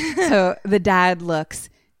 Yeah. So the dad looks,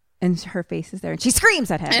 and her face is there, and she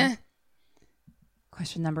screams at him.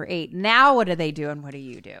 Question number 8. Now what do they do, and what do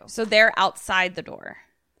you do? So they're outside the door.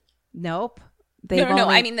 Nope. No.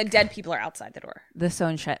 I mean, the dead people are outside the door. The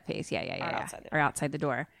sewn shut face. Yeah. outside the door. Are outside the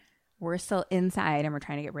door. We're still inside, and we're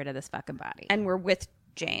trying to get rid of this fucking body. And we're with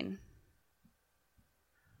Jane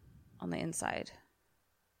on the inside.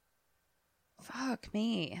 Fuck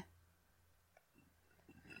me.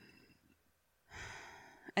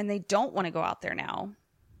 And they don't want to go out there now.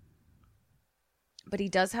 But he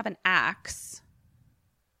does have an axe.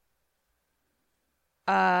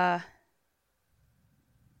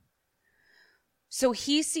 So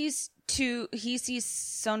he sees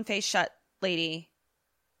sewn face shut lady.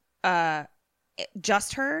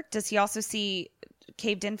 Just her? Does he also see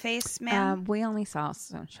caved in face man? We only saw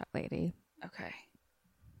sewn shut lady. Okay.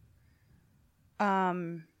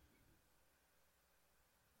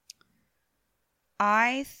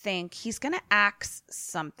 I think he's gonna axe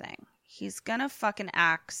something. He's gonna fucking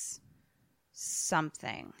axe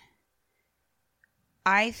something.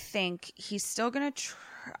 I think he's still gonna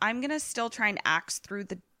I'm gonna still try and axe through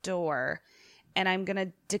the door, and I'm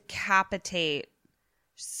gonna decapitate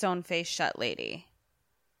sewn face shut lady.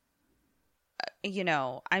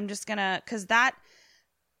 I'm just gonna, because that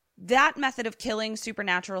method of killing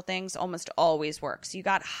supernatural things almost always works. You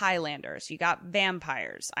got Highlanders, you got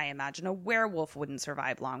vampires. I imagine a werewolf wouldn't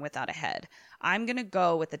survive long without a head. I'm gonna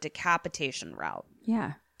go with the decapitation route.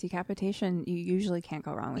 Yeah. Decapitation, you usually can't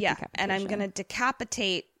go wrong with decapitation. And I'm gonna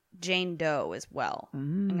decapitate Jane Doe as well.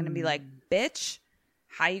 I'm gonna be like, bitch,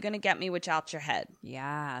 how you gonna get me without your head?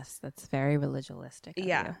 Yes, that's very religionistic of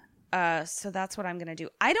Yeah. you. So that's what I'm going to do.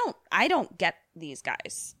 I don't get these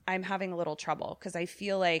guys. I'm having a little trouble because I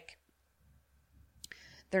feel like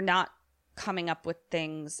they're not coming up with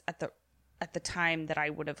things at the time that I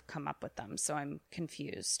would have come up with them. So I'm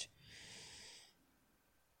confused.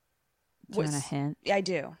 Do you want a hint? I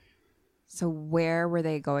do. So where were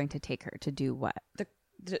they going to take her to do what?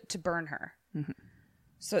 To burn her. Mm-hmm.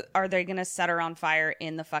 So are they going to set her on fire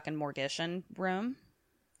in the fucking Mortician room?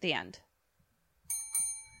 The end.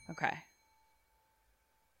 Okay.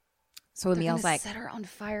 So They're Emil's gonna like, set her on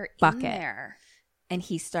fire bucket. in there. and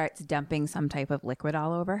he starts dumping some type of liquid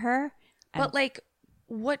all over her. But like,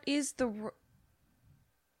 what is the?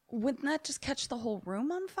 Wouldn't that just catch the whole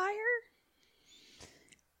room on fire?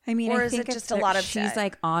 I mean, or I is think it just a lot of she's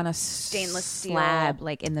like on a stainless slab, steel,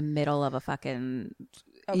 like in the middle of a fucking,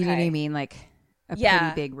 you know what I mean, like a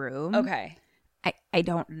pretty big room. Okay. I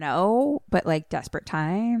don't know, but like desperate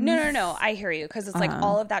times. No. I hear you, because it's like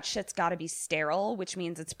all of that shit's got to be sterile, which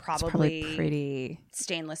means it's probably pretty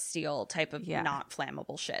stainless steel type of not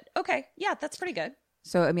flammable shit. Okay, yeah, that's pretty good.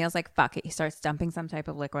 So Emil's like, fuck it. He starts dumping some type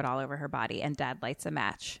of liquid all over her body, and Dad lights a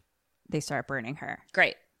match. They start burning her.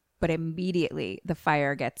 Great. But immediately the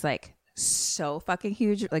fire gets like so fucking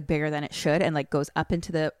huge, like bigger than it should, and like goes up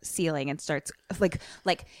into the ceiling and starts like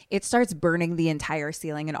it starts burning the entire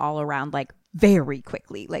ceiling and all around like very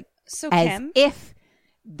quickly, like So as Kim, if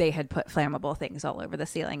they had put flammable things all over the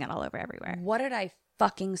ceiling and all over everywhere. what did I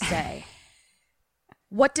fucking say?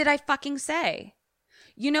 What did I fucking say?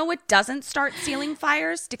 You know what doesn't start ceiling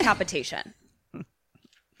fires? Decapitation.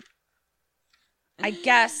 I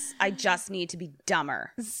guess I just need to be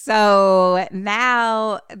dumber. So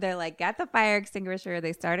now they're like, got the fire extinguisher.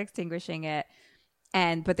 They start extinguishing it.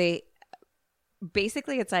 But they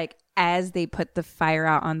basically, it's like as they put the fire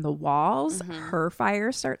out on the walls, her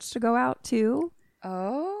fire starts to go out too.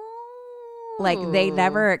 Oh. Like they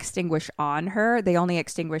never extinguish on her. They only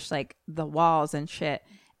extinguish like the walls and shit.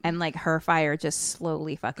 And like her fire just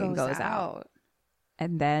slowly fucking goes out.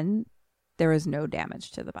 And then there is no damage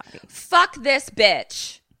to the body. Fuck this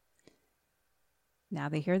bitch. Now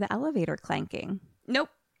they hear the elevator clanking. Nope.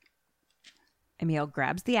 Emil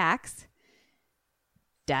grabs the axe.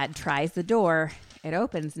 Dad tries the door. It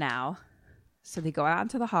opens now. So they go out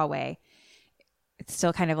into the hallway. It's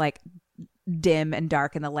still kind of like dim and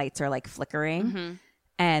dark, and the lights are like flickering.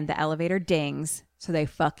 And the elevator dings. So they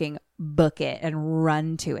fucking book it and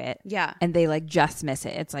run to it. Yeah. And they like just miss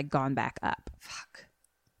it. It's like gone back up. Fuck.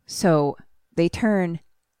 So they turn,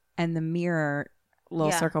 and the mirror,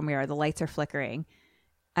 little Yeah. circle mirror, the lights are flickering.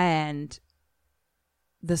 And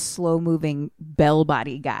the slow moving bell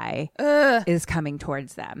body guy is coming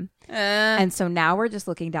towards them. And so now we're just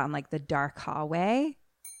looking down like the dark hallway.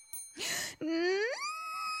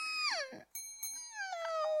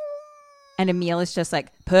 And Emil is just like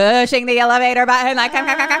pushing the elevator button, like, come.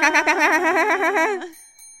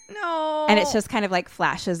 No. And it's just kind of like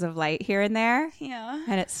flashes of light here and there. Yeah.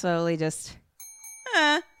 And it's slowly just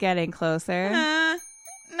getting closer No.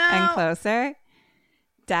 and closer.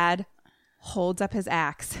 Dad holds up his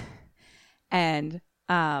axe, and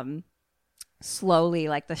slowly,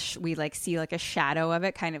 like we like see like a shadow of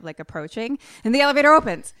it kind of like approaching, and the elevator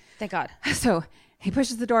opens. Thank God. So he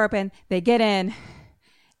pushes the door open. They get in,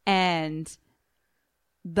 and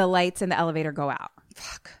the lights in the elevator go out.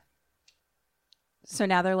 Fuck. So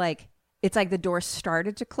now they're like, it's like the door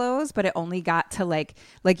started to close, but it only got to like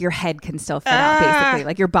your head can still fit out, basically.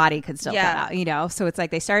 Like your body could still fit out, you know? So it's like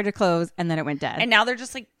they started to close, and then it went dead. And now they're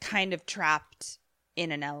just like kind of trapped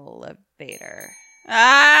in an elevator.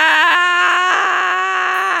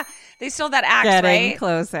 They still have that axe, getting right?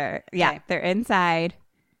 closer. Yeah, Okay. they're inside.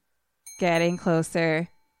 Getting closer.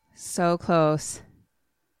 So close.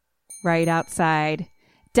 Right outside.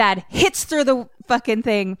 Dad hits through the fucking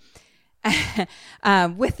thing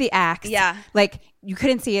with the axe. Yeah. Like you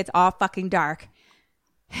couldn't see. It's all fucking dark.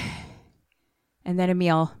 And then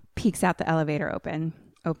Emil peeks out the elevator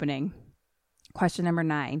opening. Question number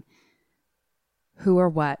 9. Who or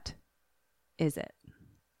what is it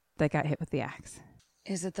that got hit with the axe?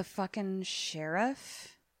 Is it the fucking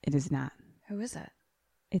sheriff? It is not. Who is it?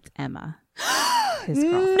 It's Emma. His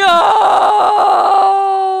girlfriend.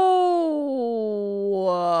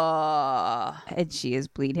 No. And she is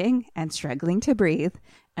bleeding and struggling to breathe.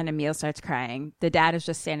 And Emil starts crying. The dad is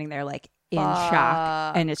just standing there like in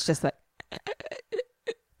shock. And it's just like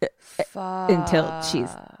until she's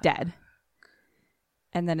dead.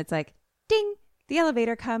 And then it's like, ding, the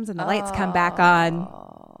elevator comes and the lights come back on.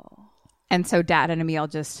 And so Dad and Emil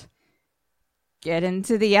just get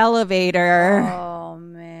into the elevator Oh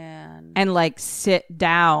man. and like sit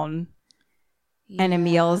down. And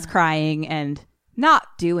Emil's crying and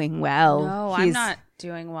not doing well. No, I'm not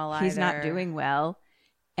doing well either. He's not doing well.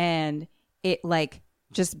 And it like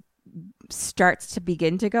just starts to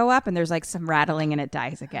begin to go up and there's like some rattling and it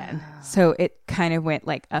dies again. So it kind of went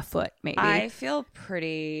like a foot maybe. I feel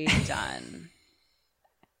pretty done.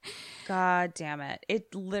 God damn it.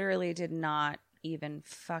 It literally did not even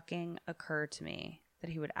fucking occur to me that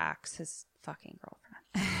he would axe his fucking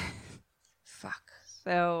girlfriend. Fuck.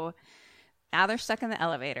 So now they're stuck in the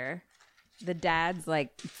elevator. The dad's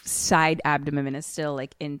like side abdomen is still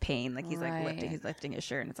like in pain. Like he's like lifting his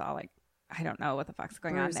shirt and it's all like, I don't know what the fuck's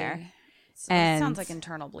going on there. And it sounds like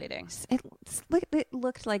internal bleeding. It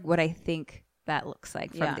looked like what I think that looks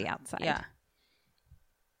like from the outside. Yeah.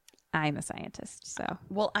 I'm a scientist, so.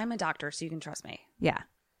 Well, I'm a doctor, so you can trust me. Yeah.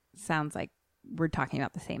 Sounds like we're talking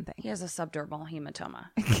about the same thing. He has a subdermal hematoma.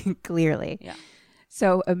 Clearly. Yeah.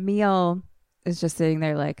 So Emil is just sitting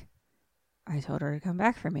there like, I told her to come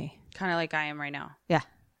back for me. Kind of like I am right now. Yeah.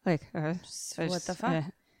 Like, what the fuck?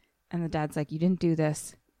 And the dad's like, you didn't do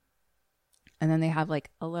this. And then they have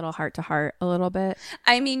like a little heart to heart a little bit.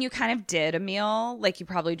 I mean, you kind of did, Emil. Like, you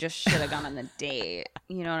probably just should have gone on the date.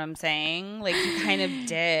 You know what I'm saying? Like, you kind of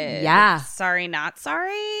did. Yeah. Sorry, not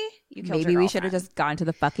sorry. You killed Maybe your we should have girlfriend. just gone to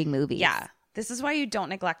the fucking movies. Yeah. This is why you don't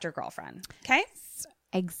neglect your girlfriend. Okay?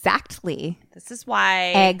 Exactly. This is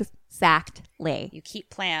why Exactly. you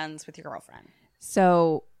keep plans with your girlfriend.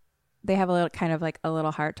 So they have a little kind of like a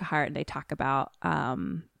little heart to heart and they talk about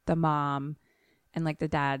the mom and like the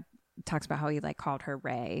dad talks about how he like called her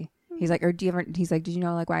Ray. He's like, he's like, did you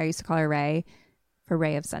know like why I used to call her Ray? For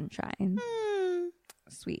Ray of Sunshine.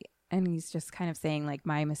 Sweet. And he's just kind of saying like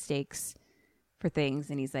my mistakes for things.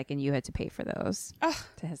 And he's like, and you had to pay for those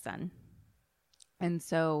to his son. And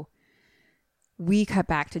so we cut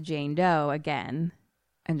back to Jane Doe again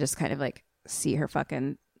and just kind of like see her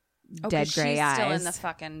fucking dead gray eyes. Still in the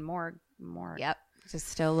fucking morgue. Yep. Just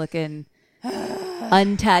still looking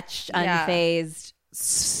untouched, unfazed,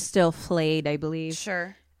 still flayed, I believe.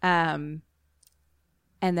 Sure. And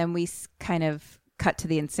then we kind of cut to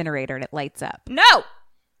the incinerator and it lights up. No!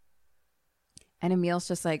 And Emil's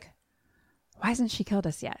just like, why hasn't she killed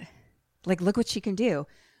us yet? Like, look what she can do.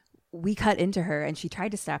 We cut into her and she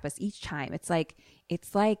tried to stop us each time. It's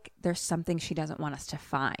like there's something she doesn't want us to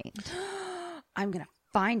find. I'm going to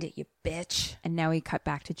find it, you bitch. And now we cut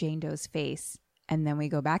back to Jane Doe's face. And then we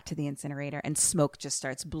go back to the incinerator and smoke just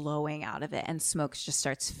starts blowing out of it. And smoke just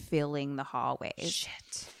starts filling the hallways.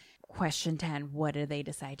 Shit. Question 10, what do they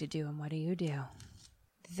decide to do and what do you do?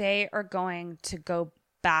 They are going to go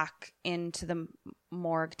back into the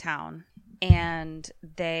morgue town and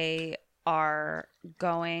they are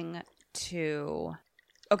going to...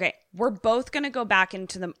 Okay, we're both going to go back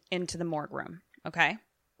into the morgue room, okay?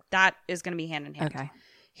 That is going to be hand in hand. Okay.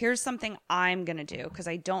 Here's something I'm going to do because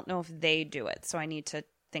I don't know if they do it, so I need to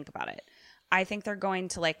think about it. I think they're going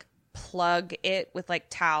to like plug it with like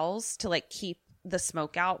towels to like keep the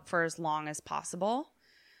smoke out for as long as possible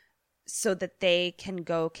so that they can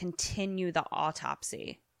go continue the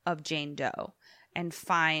autopsy of Jane Doe and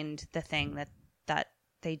find the thing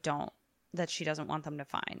that she doesn't want them to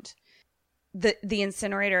find. The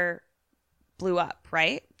incinerator blew up,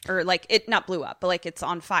 right? Or like it not blew up, but like it's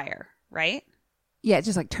on fire, right? Yeah, it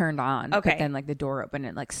just like turned on. Okay. But then like the door opened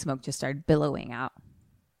and like smoke just started billowing out.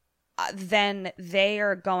 Then they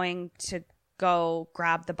are going to go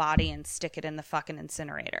grab the body and stick it in the fucking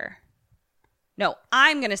incinerator. No,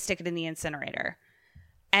 I'm going to stick it in the incinerator.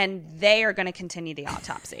 And they are going to continue the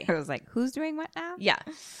autopsy. I was like, who's doing what now? Yeah.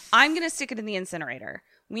 I'm going to stick it in the incinerator.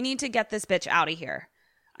 We need to get this bitch out of here.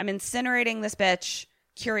 I'm incinerating this bitch.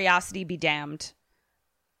 Curiosity be damned.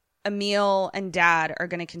 Emil and Dad are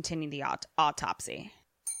going to continue the autopsy.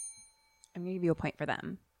 I'm going to give you a point for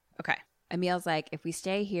them. Okay. Emil's like, if we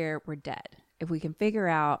stay here, we're dead. If we can figure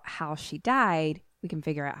out how she died, we can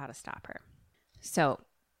figure out how to stop her. So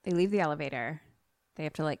they leave the elevator. They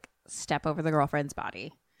have to like step over the girlfriend's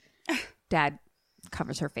body. Dad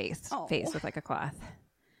covers her face with like a cloth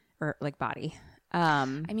or like body. I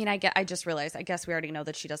mean, I just realized, I guess we already know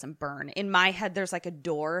that she doesn't burn. In my head, there's like a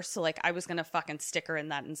door. So like I was going to fucking stick her in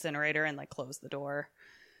that incinerator and like close the door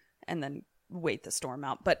and then wait the storm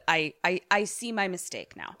out. But I see my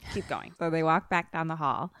mistake now. Keep going. So they walk back down the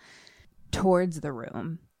hall towards the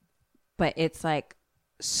room, but it's like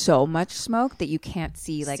so much smoke that you can't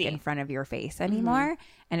see like in front of your face anymore.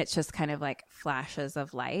 And it's just kind of like flashes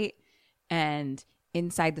of light. And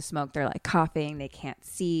inside the smoke, they're like coughing. They can't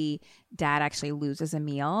see. Dad actually loses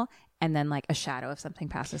Emil. And then like a shadow of something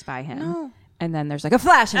passes by him. No. And then there's like a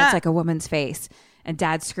flash and it's like a woman's face. And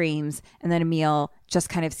Dad screams. And then Emil just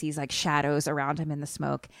kind of sees like shadows around him in the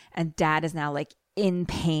smoke. And Dad is now like in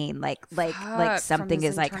pain, like from something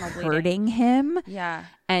his is like internal bleeding. hurting him. Yeah.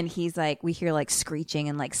 And he's like, we hear like screeching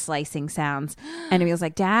and like slicing sounds. And Emil's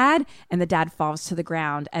like, Dad. And the dad falls to the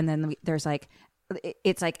ground. And then there's like,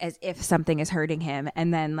 it's like as if something is hurting him.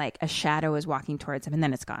 And then like a shadow is walking towards him. And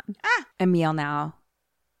then it's gone. Emil now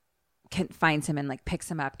finds him and like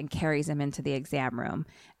picks him up and carries him into the exam room.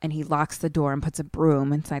 And he locks the door and puts a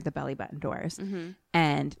broom inside the belly button doors.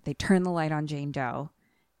 And they turn the light on Jane Doe.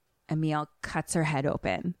 Emil cuts her head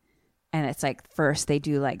open. And it's like first they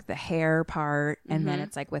do like the hair part, and then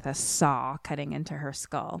it's like with a saw cutting into her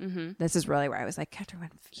skull. This is really where I was like, Catherine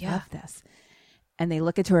would love this. And they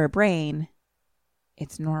look into her brain.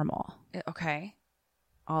 It's normal. Okay.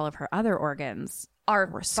 All of her other organs Are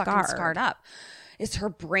were fucking scarred up. Is her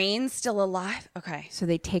brain still alive? Okay. So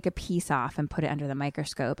they take a piece off and put it under the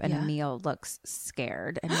microscope, and Yeah. Emil looks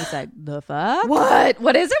scared. And he's like, the fuck? What?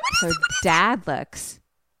 What is it? So Dad looks,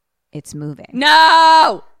 it's moving.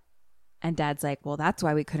 No! And Dad's like, well, that's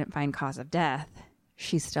why we couldn't find cause of death.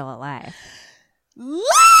 She's still alive.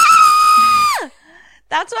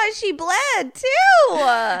 That's why she bled too.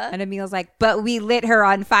 And Emil's like, but we lit her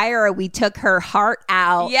on fire or we took her heart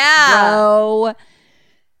out. Yeah. Bro.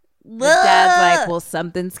 The dad's like, well,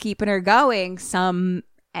 something's keeping her going. Some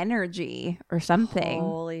energy or something.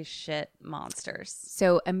 Holy shit, monsters.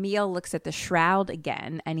 So Emil looks at the shroud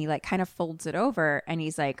again and he like kind of folds it over and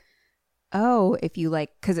he's like, oh, if you like,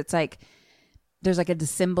 because it's like, there's like a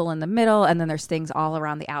symbol in the middle and then there's things all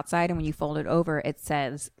around the outside. And when you fold it over, it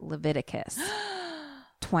says Leviticus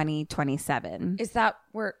 20:27. Is that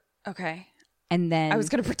where? Okay. And then I was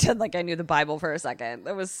going to pretend like I knew the Bible for a second.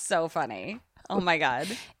 That was so funny. Oh my God.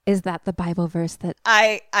 is that the Bible verse that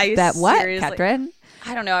I that what, seriously- Catherine?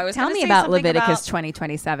 I don't know. I was Tell gonna me say about something Leviticus about-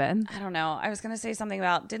 20:27. I don't know. I was going to say something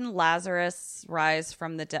about, didn't Lazarus rise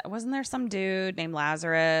from the dead? Wasn't there some dude named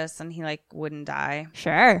Lazarus and he like wouldn't die?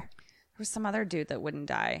 Sure. There was some other dude that wouldn't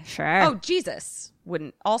die. Sure. Oh, Jesus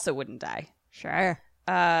wouldn't die. Sure.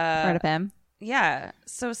 Heard of him? Yeah.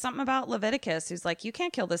 So something about Leviticus who's like, you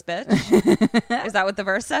can't kill this bitch. Is that what the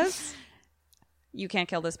verse says? You can't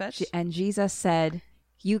kill this bitch? And Jesus said,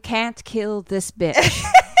 you can't kill this bitch.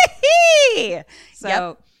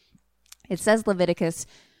 So it says Leviticus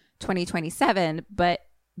 20:27, but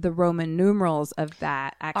the Roman numerals of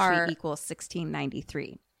that actually equal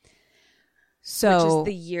 1693. So Which is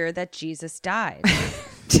the year that Jesus died.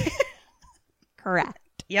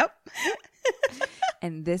 correct. Yep.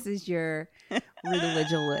 And this is your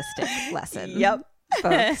religionistic lesson. Yep.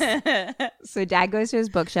 Folks. So Dad goes to his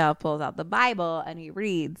bookshelf, pulls out the Bible, and he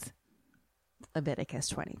reads Leviticus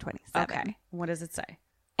 20:27. Okay. What does it say?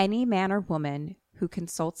 Any man or woman who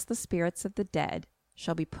consults the spirits of the dead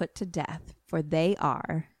shall be put to death, for they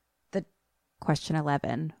are The question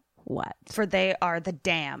 11. What? For they are the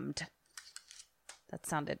damned. That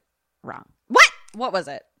sounded Wrong. What was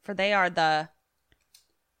it? For they are the.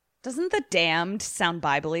 Doesn't the damned sound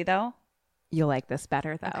Bible-y though? You'll like this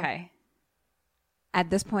better though. Okay. At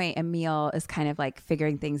this point, Emil is kind of like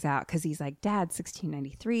figuring things out because he's like, Dad,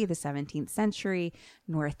 1693, the 17th century,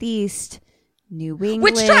 Northeast, New England.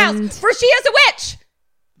 Witch trials! For she is a witch!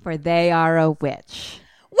 For they are a witch.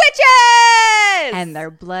 Witches! And their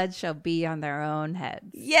blood shall be on their own heads.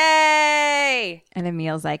 Yay! And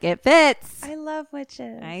Emil's like, it fits. I love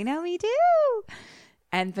witches. I know we do.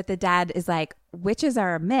 But the dad is like, witches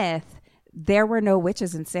are a myth. There were no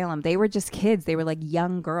witches in Salem. They were just kids. They were like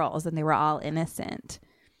young girls and they were all innocent.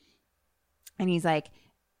 And he's like,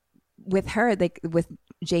 with her, with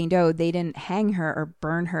Jane Doe, they didn't hang her or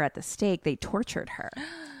burn her at the stake. They tortured her.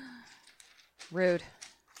 Rude.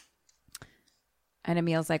 And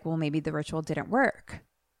Emil's like, well, maybe the ritual didn't work.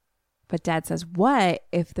 But Dad says, what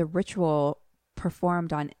if the ritual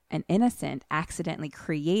performed on an innocent accidentally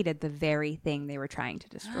created the very thing they were trying to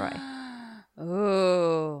destroy?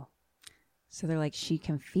 Ooh. So they're like, she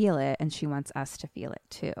can feel it and she wants us to feel it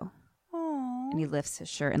too. Aww. And he lifts his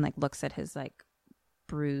shirt and like looks at his like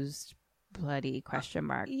bruised, bloody question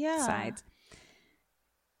mark sides.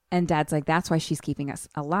 And Dad's like, that's why she's keeping us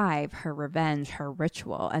alive, her revenge, her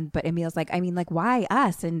ritual. But Emil's like, I mean, like, why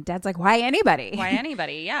us? And Dad's like, why anybody? Why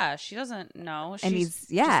anybody? Yeah, she doesn't know. She's And he's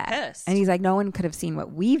just pissed. And he's like, no one could have seen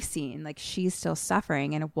what we've seen. Like, she's still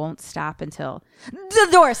suffering and it won't stop until the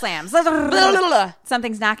door slams.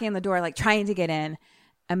 Something's knocking on the door, like trying to get in.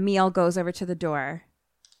 Emil goes over to the door.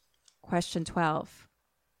 Question 12.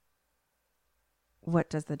 What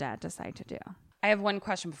does the dad decide to do? I have one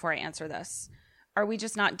question before I answer this. Are we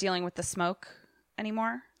just not dealing with the smoke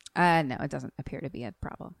anymore? No, it doesn't appear to be a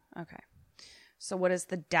problem. Okay. So what does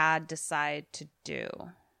the dad decide to do?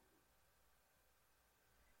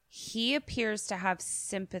 He appears to have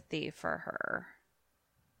sympathy for her.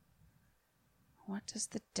 What does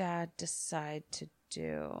the dad decide to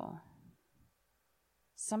do?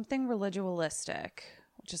 Something ritualistic,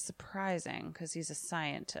 which is surprising because he's a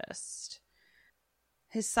scientist.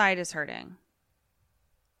 His side is hurting.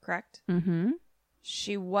 Correct? Mm-hmm.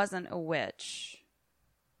 She wasn't a witch.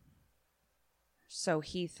 So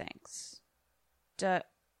he thinks.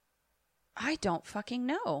 I don't fucking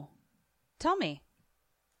know. Tell me.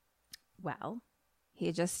 Well,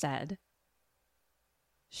 he just said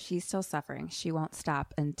she's still suffering. She won't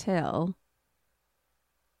stop until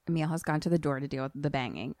Emil has gone to the door to deal with the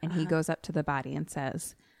banging. And he goes up to the body and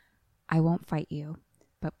says, I won't fight you,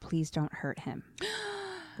 but please don't hurt him.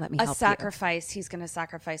 Let me help you. A sacrifice. He's going to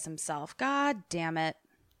sacrifice himself. God damn it.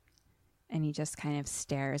 And he just kind of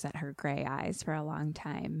stares at her gray eyes for a long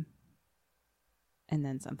time. And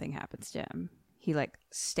then something happens to him. He like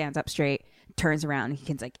stands up straight, turns around.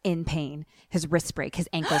 He's like in pain. His wrists break. His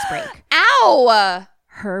ankles break. Ow!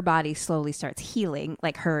 Her body slowly starts healing.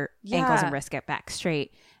 Like her ankles and wrists get back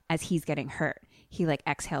straight as he's getting hurt. He like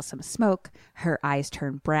exhales some smoke. Her eyes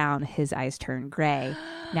turn brown. His eyes turn gray.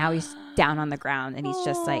 Now he's down on the ground and he's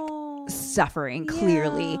just like suffering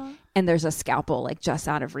clearly. And there's a scalpel like just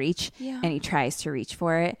out of reach. And he tries to reach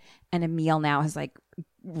for it. And Emil now has like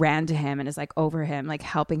ran to him and is like over him, like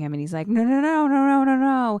helping him. And he's like,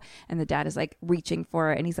 no. And the dad is like reaching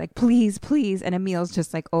for it. And he's like, please. And Emil's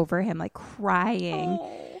just like over him, like crying.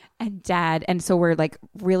 And so we're like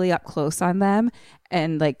really up close on them.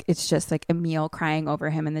 And like, it's just like Emil crying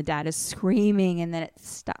over him and the dad is screaming and then it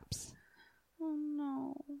stops. Oh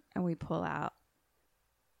no. And we pull out.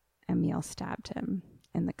 Emil stabbed him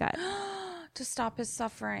in the gut. To stop his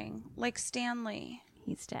suffering. Like Stanley.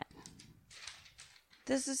 He's dead.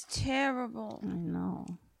 This is terrible. I know.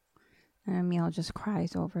 And Emil just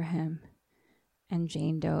cries over him. And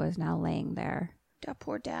Jane Doe is now laying there. That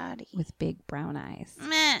poor daddy. With big brown eyes.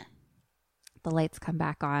 Meh. The lights come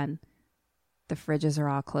back on. The fridges are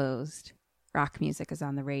all closed. Rock music is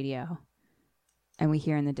on the radio. And we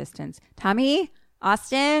hear in the distance, Tommy,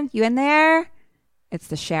 Austin, you in there? It's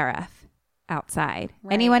the sheriff outside.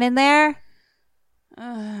 Right. Anyone in there?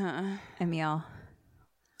 Emil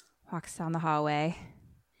walks down the hallway.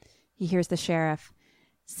 He hears the sheriff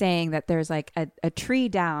saying that there's like a tree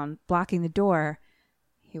down blocking the door.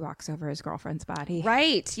 He walks over his girlfriend's body.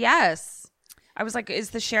 Right. Yes. I was like, is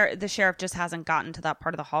the sheriff just hasn't gotten to that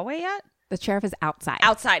part of the hallway yet? The sheriff is outside.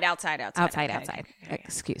 Outside. Outside. Okay.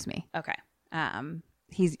 Excuse me. Okay.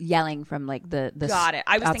 He's yelling from like the got it.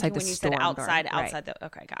 I was thinking the when you said outside, door. outside Right. the.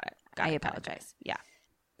 Okay, got it. I apologize. Yeah.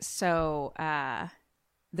 So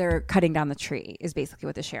they're cutting down the tree is basically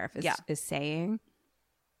what the sheriff is saying.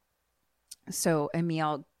 So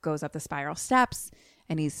Emil goes up the spiral steps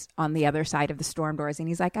and he's on the other side of the storm doors and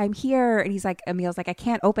he's like, I'm here. And he's like, Emil's like, I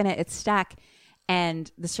can't open it. It's stuck.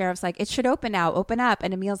 And the sheriff's like, it should open now. Open up.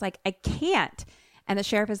 And Emil's like, I can't. And the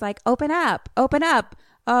sheriff is like, open up. Open up.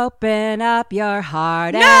 Open up your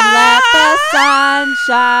heart and let the sun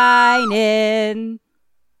shine in.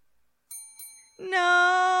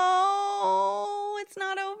 No, it's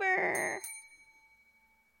not over.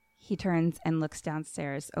 He turns and looks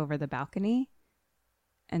downstairs over the balcony.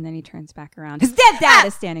 And then he turns back around. His dead dad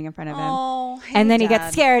is standing in front of him. Oh, and then he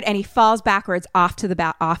gets scared and he falls backwards off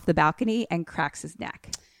the balcony and cracks his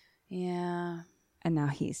neck. Yeah. And now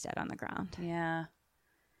he's dead on the ground. Yeah.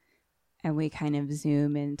 And we kind of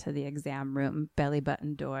zoom into the exam room, belly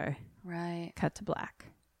button door. Right. Cut to black.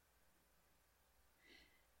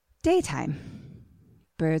 Daytime.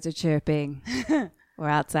 Birds are chirping. We're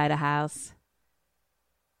outside a house.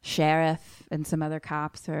 Sheriff and some other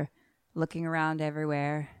cops are looking around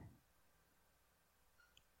everywhere.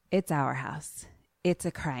 It's our house. It's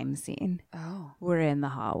a crime scene. Oh. We're in the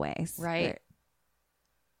hallways. Right.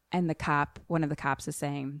 And one of the cops is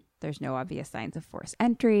saying, there's no obvious signs of forced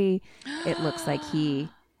entry. It looks like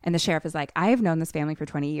and the sheriff is like, I've known this family for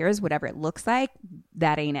 20 years. Whatever it looks like,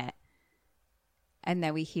 that ain't it. And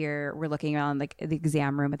then we're looking around like the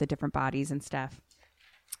exam room at the different bodies and stuff.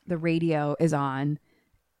 The radio is on.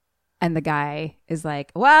 And the guy is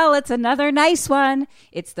like, well, it's another nice one.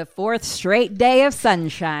 It's the 4th straight day of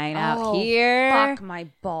sunshine out here. Fuck my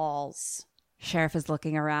balls. Sheriff is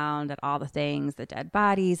looking around at all the things, the dead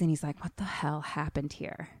bodies, and he's like, what the hell happened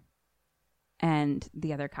here? And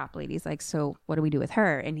the other cop lady's like, so what do we do with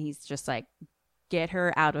her? And he's just like, get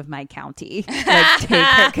her out of my county. Like, take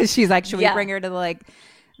her. Because she's like, should we bring her to like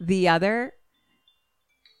the other?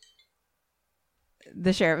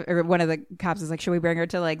 The sheriff or one of the cops is like, should we bring her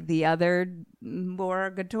to like the other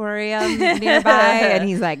moratorium nearby? And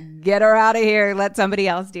he's like, get her out of here. Let somebody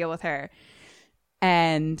else deal with her.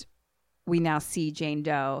 And we now see Jane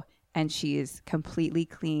Doe and she is completely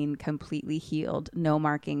clean, completely healed, no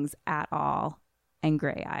markings at all, and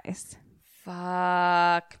gray eyes.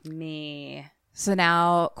 Fuck me. So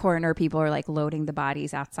now coroner people are like loading the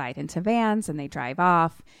bodies outside into vans and they drive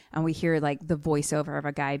off. And we hear like the voiceover of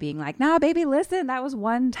a guy being like, "Nah, baby, listen, that was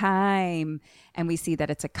one time." And we see that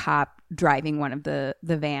it's a cop driving one of the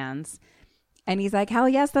vans. And he's like, "Hell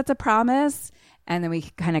yes, that's a promise." And then we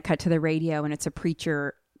kind of cut to the radio and it's a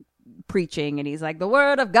preacher preaching. And he's like, "The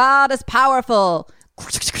word of God is powerful.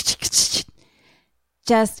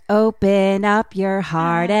 Just open up your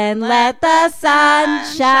heart and let the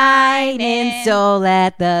sun shine in. So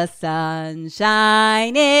let the sun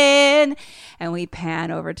shine in." And we pan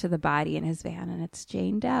over to the body in his van, and it's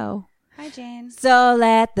Jane Doe. Hi, Jane. So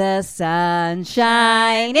let the sun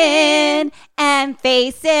shine in and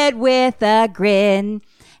face it with a grin.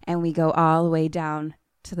 And we go all the way down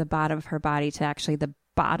to the bottom of her body, to actually the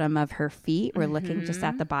bottom of her feet. We're looking just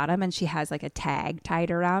at the bottom, and she has like a tag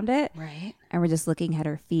tied around it. Right. And we're just looking at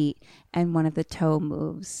her feet, and one of the toe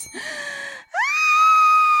moves.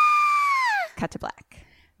 Cut to black.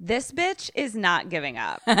 This bitch is not giving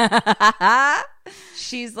up.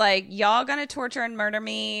 She's like, y'all gonna torture and murder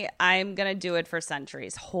me. I'm gonna do it for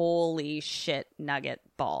centuries. Holy shit, nugget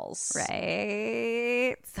balls.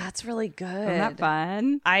 Right. That's really good. Isn't that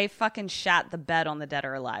fun? I fucking shat the bed on the Dead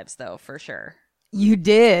or Alives, though, for sure. You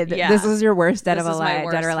did. Yeah. This was your worst Dead This or is my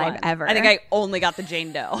Alive, Dead or worst Alive one. ever. I think I only got the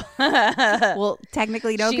Jane Doe. Well,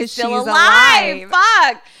 technically no, because she's she's still alive.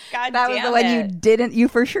 Fuck. God That damn was the one it. you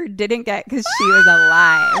for sure didn't get because she was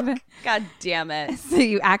alive. God damn it. So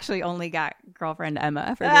you actually only got girlfriend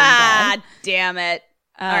Emma for being dead. Damn it.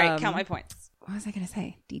 All right, count my points. What was I going to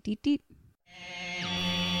say? Deet.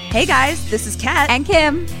 Hey guys, this is Kat And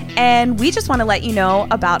Kim. and we just want to let you know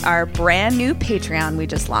about our brand new Patreon we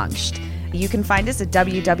just launched. You can find us at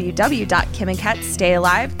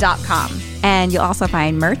www.kimandkatstayalive.com. And you'll also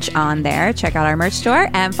find merch on there. Check out our merch store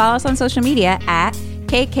and follow us on social media at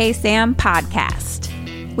KKSam Podcast.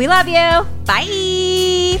 We love you.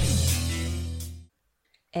 Bye.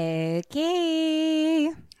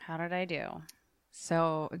 Okay. How did I do?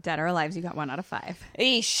 So, Dead or Alive, you got 1 out of 5.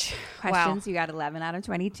 Eesh. Questions, you got 11 out of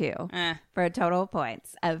 22. Wow. For a total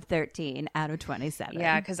points of 13 out of 27.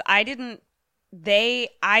 Yeah, because I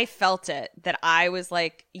felt it that I was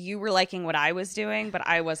like, you were liking what I was doing, but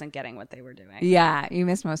I wasn't getting what they were doing. Yeah, you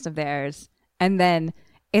missed most of theirs. And then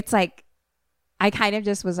it's like, I kind of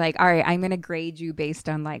just was like, all right, I'm going to grade you based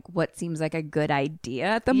on like what seems like a good idea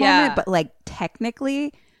at the moment. But like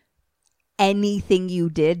technically, anything you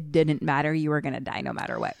didn't matter. You were going to die no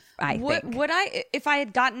matter what, I think. Would I, if I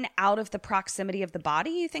had gotten out of the proximity of the body,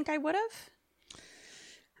 you think I would have?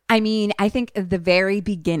 I mean, I think at the very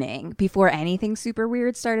beginning, before anything super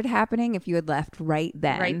weird started happening, if you had left right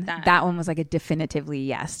then, that one was like a definitively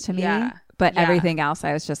yes to me. Yeah. But Yeah. everything else,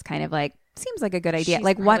 I was just kind of like, seems like a good idea. She's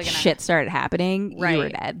like probably once gonna- shit started happening, you were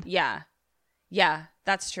dead. Yeah. Yeah,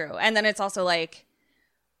 that's true. And then it's also like,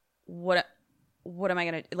 what am I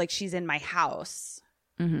going to, like, she's in my house.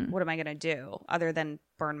 Mm-hmm. What am I going to do other than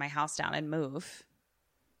burn my house down and move?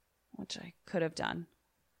 Which I could have done.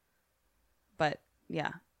 But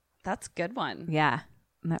yeah, that's a good one. Yeah.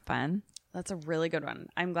 Isn't that fun? That's a really good one.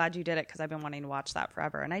 I'm glad you did it because I've been wanting to watch that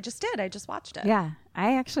forever. And I just did. I just watched it. Yeah.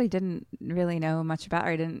 I actually didn't really know much about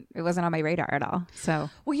her. It wasn't on my radar at all. So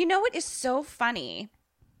Well, you know what is so funny?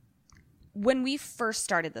 When we first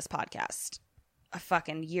started this podcast a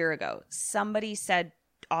fucking year ago, somebody said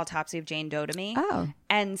Autopsy of Jane Doe to me. Oh.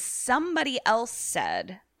 And somebody else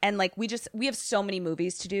said, and like we have so many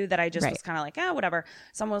movies to do that I just Right. was kind of like, whatever.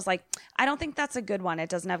 Someone was like, I don't think that's a good one. It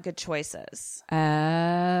doesn't have good choices.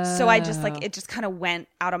 So I just like, it just kind of went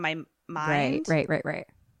out of my mind. Right.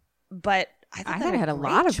 But I I thought thought they it had a were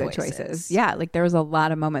lot great of good choices. Yeah, like there was a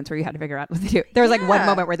lot of moments where you had to figure out what to do. There was like one Yeah.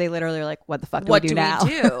 moment where they literally were like, "What the fuck do What we do do now?" we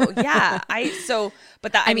do? Yeah.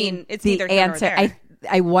 I mean, it's the neither here nor answer. there.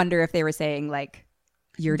 I wonder if they were saying like,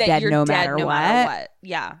 "You're That dead you're no dead matter no what." matter what.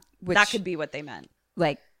 Yeah. Which- that could be what they meant.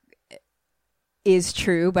 Like, is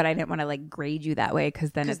true, but I didn't want to like grade you that way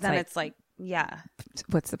because then Because it's then like, it's like, yeah.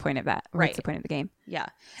 what's the point of that? Right. What's the point of the game? Yeah.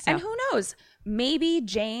 So- And who knows? Maybe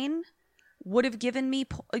Jane would have given me,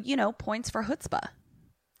 points for chutzpah.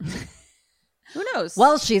 Who knows?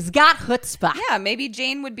 Well, she's got chutzpah. yeah, maybe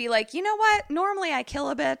Jane would be like, you know what? Normally I kill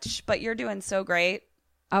a bitch, but you're doing so great.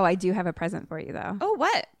 Oh, I do have a present for you though. Oh,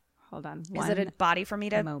 what? Hold on. Is it a body for me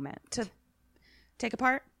to moment? to take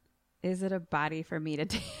apart? Is it a body for me to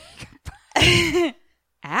take apart?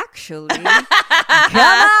 Actually, come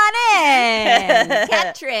on in.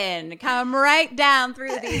 Katrin, come right down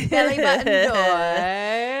through these belly button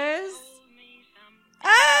doors.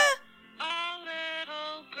 Ah! A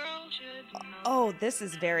little girl Oh, this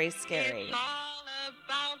is very scary. It's all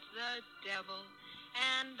about the devil,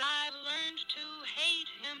 and I've learned to hate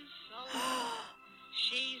him so.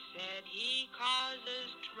 She said he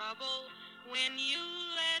causes trouble when you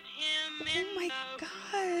let him in. Oh my the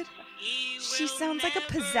God. He She will sounds like a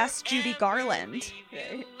never, possessed Judy ever Garland. leave you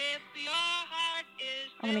if your heart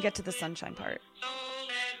is I'm going to get to the filled sunshine part. with- So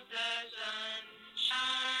let the sun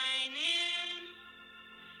shine in.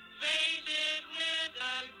 Face it with a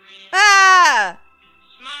grin. Ah!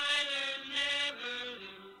 Smilers never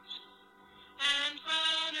lose, and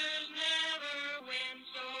frowners never win.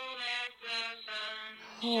 So let the sun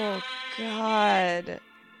Oh, shine God. in.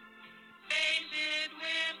 Face it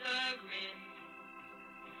with a grin.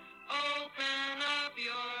 Open up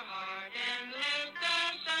your heart and let the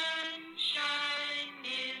sun shine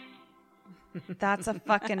in. That's a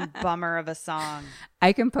fucking bummer of a song.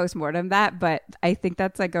 I can postmortem that, but I think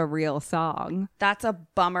that's like a real song. That's a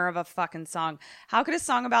bummer of a fucking song. How could a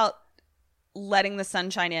song about letting the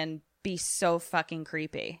sunshine in be so fucking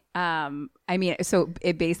creepy? I mean, so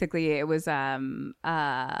it basically, it was,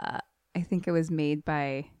 I think it was made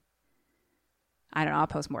by, I don't know, I'll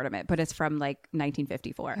postmortem it, but it's from like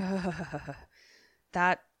 1954.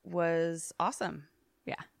 That was awesome.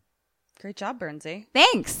 Yeah. Great job, Bernsey.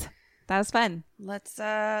 Thanks. That was fun. Let's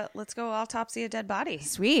go autopsy a dead body.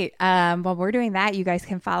 Sweet. While we're doing that, you guys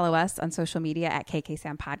can follow us on social media at KK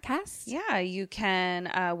Sam Podcast. Yeah, you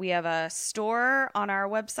can. We have a store on our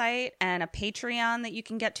website and a Patreon that you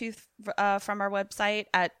can get to from our website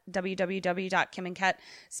at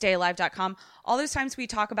www.kimandketstayalive.com. All those times we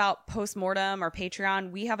talk about postmortem or Patreon,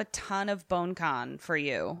 we have a ton of BoneCon for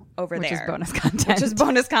you over Which there. is bonus content. Which is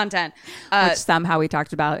bonus content. Which somehow we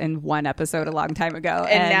talked about in one episode a long time ago.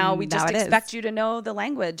 And now we just it is. expect you to know the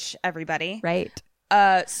language, everybody. Right.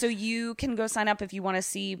 So you can go sign up if you want to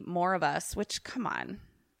see more of us, which, come on,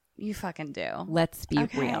 you fucking do. Let's be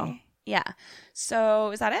Okay. real. Yeah. So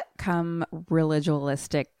is that it? Come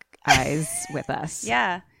religionistic eyes with us.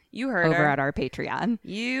 Yeah. You heard over her. at our Patreon.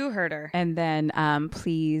 You heard her. And then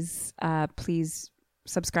please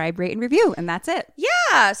subscribe, rate, and review. And that's it.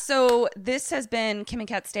 Yeah. So this has been Kim and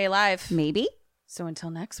Kat Stay Alive. Maybe. So until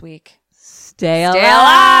next week. Stay alive.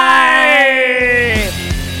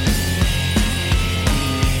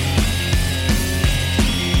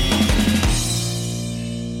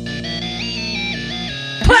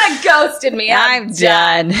 Ghosted me. I'm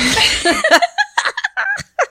done.